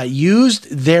someone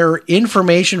used their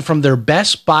information from their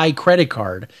Best Buy credit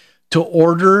card to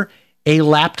order a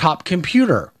laptop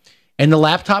computer. And the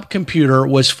laptop computer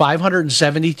was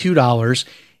 $572,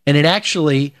 and it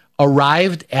actually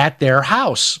arrived at their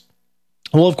house.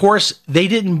 Well, of course, they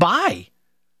didn't buy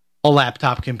a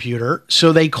laptop computer,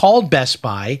 so they called Best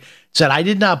Buy, said, I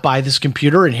did not buy this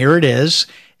computer, and here it is.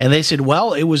 And they said,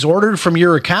 well, it was ordered from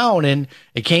your account, and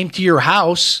it came to your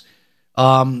house.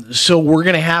 So we're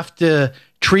going to have to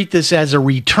treat this as a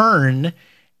return,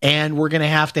 and we're going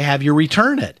to have you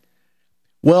return it.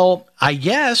 Well, I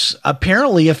guess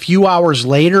apparently a few hours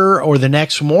later or the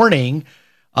next morning,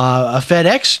 a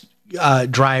FedEx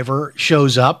driver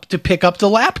shows up to pick up the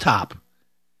laptop.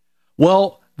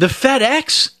 Well, the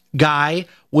FedEx guy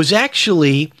was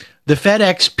actually, the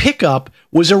FedEx pickup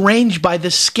was arranged by the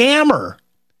scammer.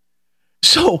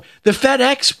 So the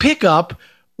FedEx pickup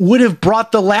would have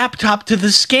brought the laptop to the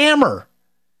scammer.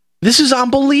 This is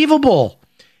unbelievable.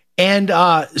 And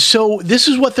so this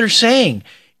is what they're saying.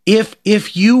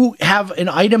 If you have an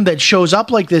item that shows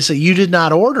up like this that you did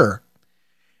not order,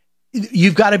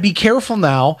 you've got to be careful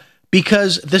now,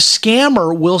 because the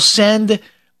scammer will send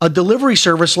a delivery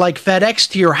service like FedEx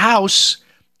to your house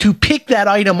to pick that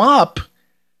item up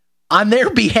on their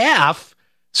behalf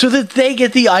so that they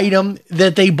get the item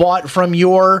that they bought from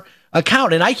your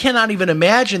account. And I cannot even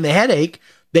imagine the headache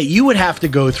that you would have to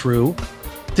go through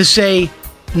to say,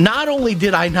 not only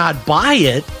did I not buy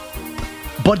it,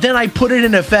 but then I put it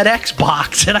in a FedEx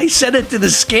box and I sent it to the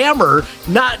scammer,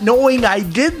 not knowing I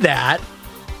did that.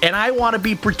 And I want to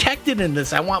be protected in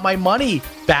this. I want my money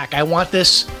back. I want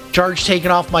this charge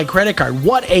taken off my credit card.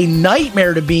 What a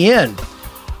nightmare to be in.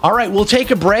 All right, we'll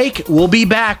take a break. We'll be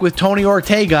back with Tony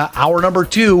Ortega, hour number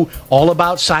 2, all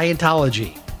about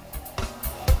Scientology.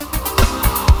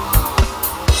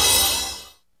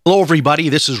 Hello, everybody.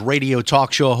 This is radio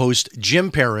talk show host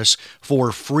Jim Paris for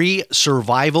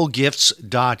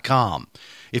FreeSurvivalGifts.com.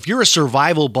 If you're a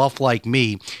survival buff like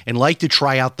me and like to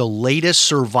try out the latest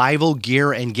survival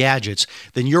gear and gadgets,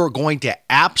 then you're going to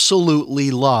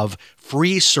absolutely love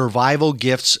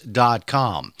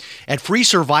FreeSurvivalGifts.com. At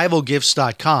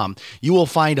FreeSurvivalGifts.com, you will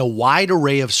find a wide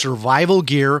array of survival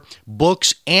gear,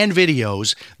 books, and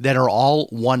videos that are all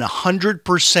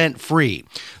 100% free.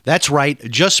 That's right,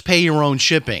 just pay your own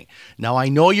shipping. Now, I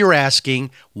know you're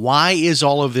asking, why is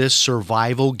all of this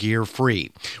survival gear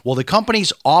free? Well, the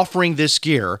companies offering this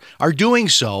gear are doing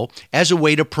so as a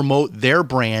way to promote their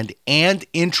brand and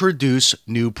introduce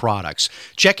new products.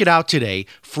 Check it out today,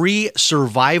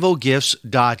 FreeSurvivalGifts.com.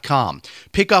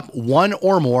 Pick up one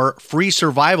or more free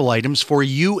survival items for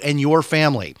you and your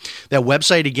family. That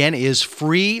website again is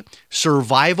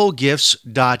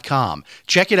FreeSurvivalGifts.com.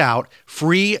 Check it out,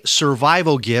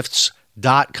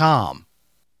 FreeSurvivalGifts.com.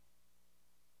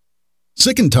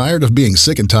 Sick and tired of being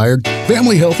sick and tired?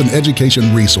 Family Health and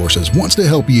Education Resources wants to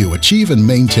help you achieve and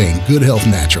maintain good health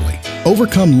naturally.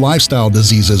 Overcome lifestyle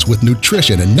diseases with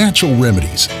nutrition and natural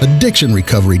remedies. Addiction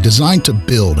recovery designed to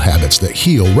build habits that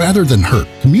heal rather than hurt.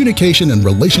 Communication and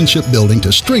relationship building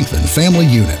to strengthen family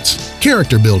units.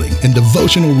 Character building and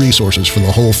devotional resources for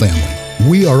the whole family.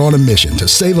 We are on a mission to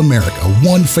save America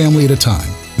one family at a time.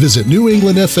 Visit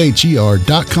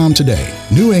NewEnglandFHER.com today.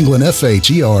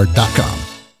 NewEnglandFHER.com.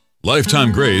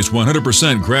 Lifetime Graze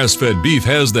 100% grass-fed beef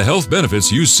has the health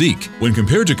benefits you seek. When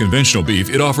compared to conventional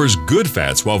beef, it offers good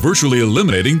fats while virtually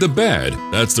eliminating the bad.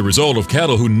 That's the result of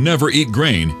cattle who never eat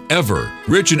grain, ever.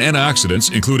 Rich in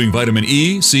antioxidants, including vitamin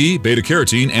E, C,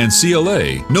 beta-carotene, and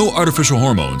CLA. No artificial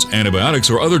hormones,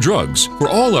 antibiotics, or other drugs. For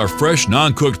all our fresh,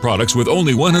 non-cooked products with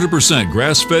only 100%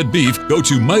 grass-fed beef, go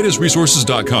to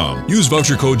MidasResources.com. Use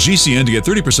voucher code GCN to get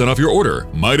 30% off your order.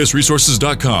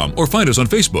 MidasResources.com or find us on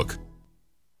Facebook.